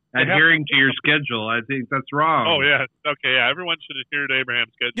to be adhering to your schedule. I think that's wrong. Oh, yeah. Okay, yeah. Everyone should adhere to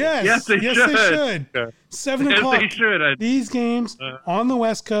Abraham's schedule. Yes, they should. Yeah. 7:00. Yes, they should. These games on the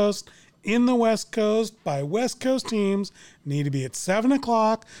West Coast, in the West Coast, by West Coast teams, need to be at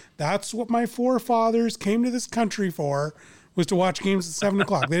 7:00. That's what my forefathers came to this country for, was to watch games at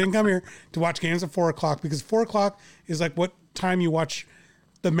 7:00. They didn't come here to watch games at 4:00 because 4:00 is like what time you watch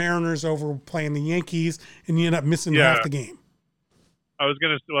the Mariners over playing the Yankees, and you end up missing half the game. I was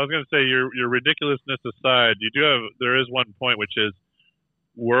gonna say your ridiculousness aside, there is one point, which is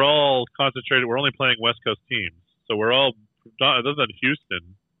we're all concentrated. We're only playing West Coast teams, so we're all, other than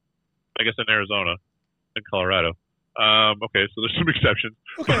Houston, I guess, in Arizona and Colorado. Okay, so there's some exceptions.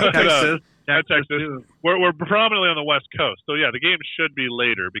 Okay, Texas. We're predominantly on the West Coast, so yeah, the games should be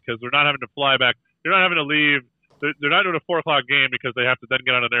later because they're not having to fly back. You're not having to leave. They're not doing a 4:00 game because they have to then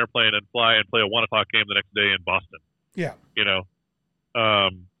get on an airplane and fly and play a 1:00 game the next day in Boston. Yeah.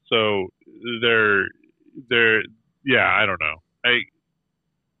 So I don't know.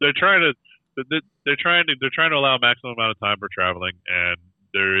 They're trying to allow a maximum amount of time for traveling, and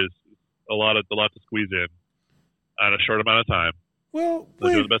there is a lot to squeeze in on a short amount of time. Well,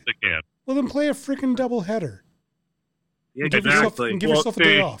 they're doing the best they can. Well, then play a freaking doubleheader. Yeah, give yourself a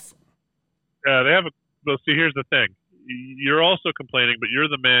day off. Yeah, they have a. Well, see, here's the thing. You're also complaining, but you're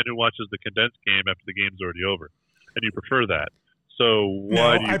the man who watches the condensed game after the game's already over, and you prefer that. So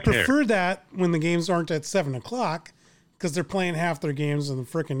why do you care? I prefer that when the games aren't at 7:00 because they're playing half their games in the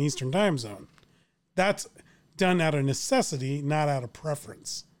frickin' Eastern time zone. That's done out of necessity, not out of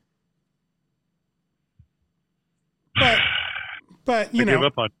preference. But you know, give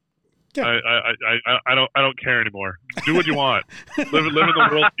up on. Yeah. I don't care anymore. Do what you want. live in the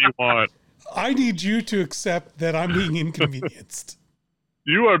world you want. I need you to accept that I'm being inconvenienced.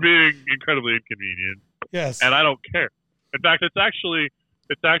 You are being incredibly inconvenient. Yes. And I don't care. In fact, it's actually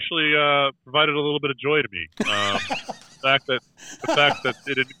provided a little bit of joy to me. fact that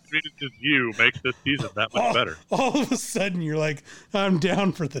it inconveniences you makes this season that much better. All of a sudden, you're like, I'm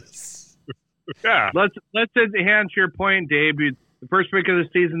down for this. Yeah. Let's enhance your point, Dave. The first week of the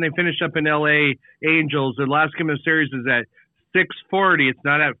season, they finished up in L.A. Angels. The last game of the series is at 6:40. It's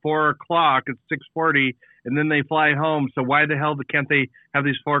not at 4 o'clock. It's 6:40, and then they fly home. So why the hell can't they have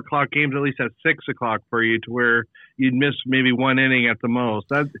these 4 o'clock games at least at 6 o'clock for you, to where you'd miss maybe one inning at the most?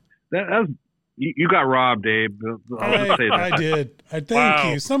 You got robbed, Dave. I'll just say that. I did.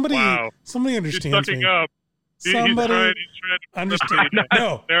 Thank you. Somebody understands He's me. sucking up. Somebody he's trying to understand.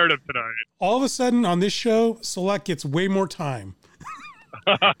 No. narrative tonight. All of a sudden on this show, Solack gets way more time.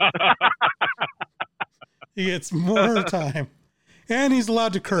 He gets more time, and he's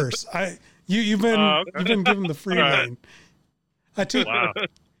allowed to curse. You've been given the free rein. Wow.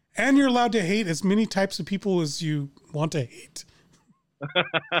 And you're allowed to hate as many types of people as you want to hate.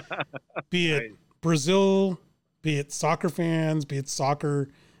 Be it Brazil, be it soccer fans, be it soccer,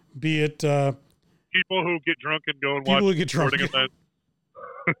 be it people who get drunk and go and people watch who get drunk. events.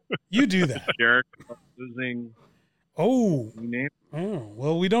 You do that. Derek losing. Oh,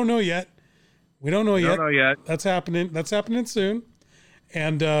 well, we don't know yet. Don't know yet. That's happening. That's happening soon.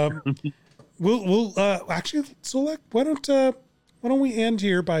 And we'll actually, Soulak, why don't we end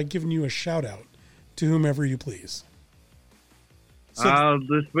here by giving you a shout out to whomever you please. So,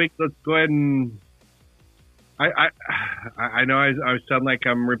 this week, let's go ahead and I know I sound like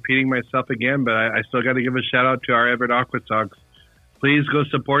I'm repeating myself again, but I still got to give a shout out to our Everett Aqua Sox. Please go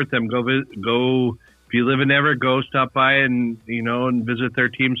support them. Go if you live in Everett, go stop by and visit their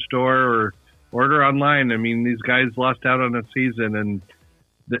team store or order online. I mean, these guys lost out on a season, and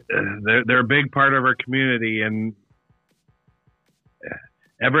they're a big part of our community. And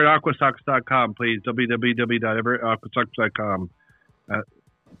EverettAquaSox.com, please. www.everettaquasox.com.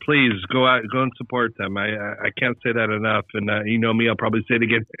 Please go out, go and support them. I can't say that enough, and me, I'll probably say it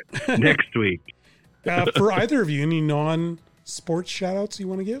again next week. For either of you, any non-sports shout-outs you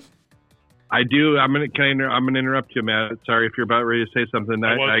want to give? I do. I'm gonna interrupt you, Matt. Sorry if you're about ready to say something.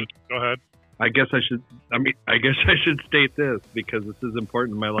 Go ahead. I guess I should state this because this is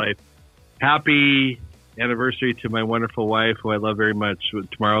important in my life. Happy anniversary to my wonderful wife, who I love very much.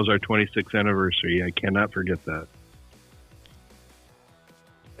 Tomorrow's our 26th anniversary. I cannot forget that.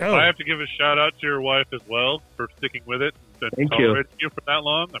 Oh. I have to give a shout out to your wife as well for sticking with it and Thank tolerating you for that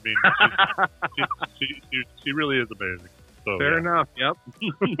long. I mean, she really is amazing. So, Fair enough. Yep.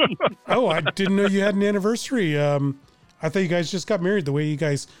 Oh, I didn't know you had an anniversary. I thought you guys just got married. The way you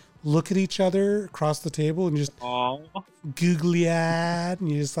guys look at each other across the table and just googly eyed, and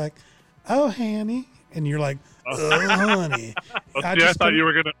you're just like, "Oh, honey," and you're like, "Oh, honey." I thought you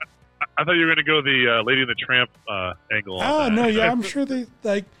were gonna go the Lady and the Tramp angle. Oh no, yeah, I'm sure they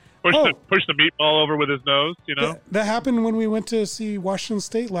like push the meatball over with his nose. That happened when we went to see Washington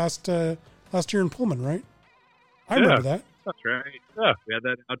State last year in Pullman, right? I remember that. That's right. Yeah, we had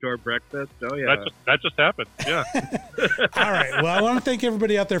that outdoor breakfast. Oh yeah, that just happened. Yeah. All right. Well, I want to thank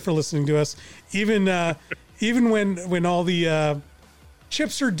everybody out there for listening to us. Even when all the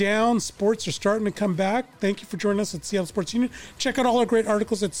chips are down, sports are starting to come back. Thank you for joining us at Seattle Sports Union. Check out all our great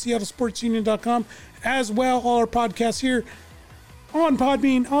articles at seattlesportsunion.com, as well all our podcasts here on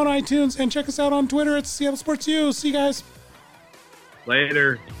Podbean, on iTunes, and check us out on Twitter at Seattle Sports U. See you guys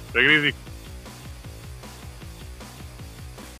later. Take it easy.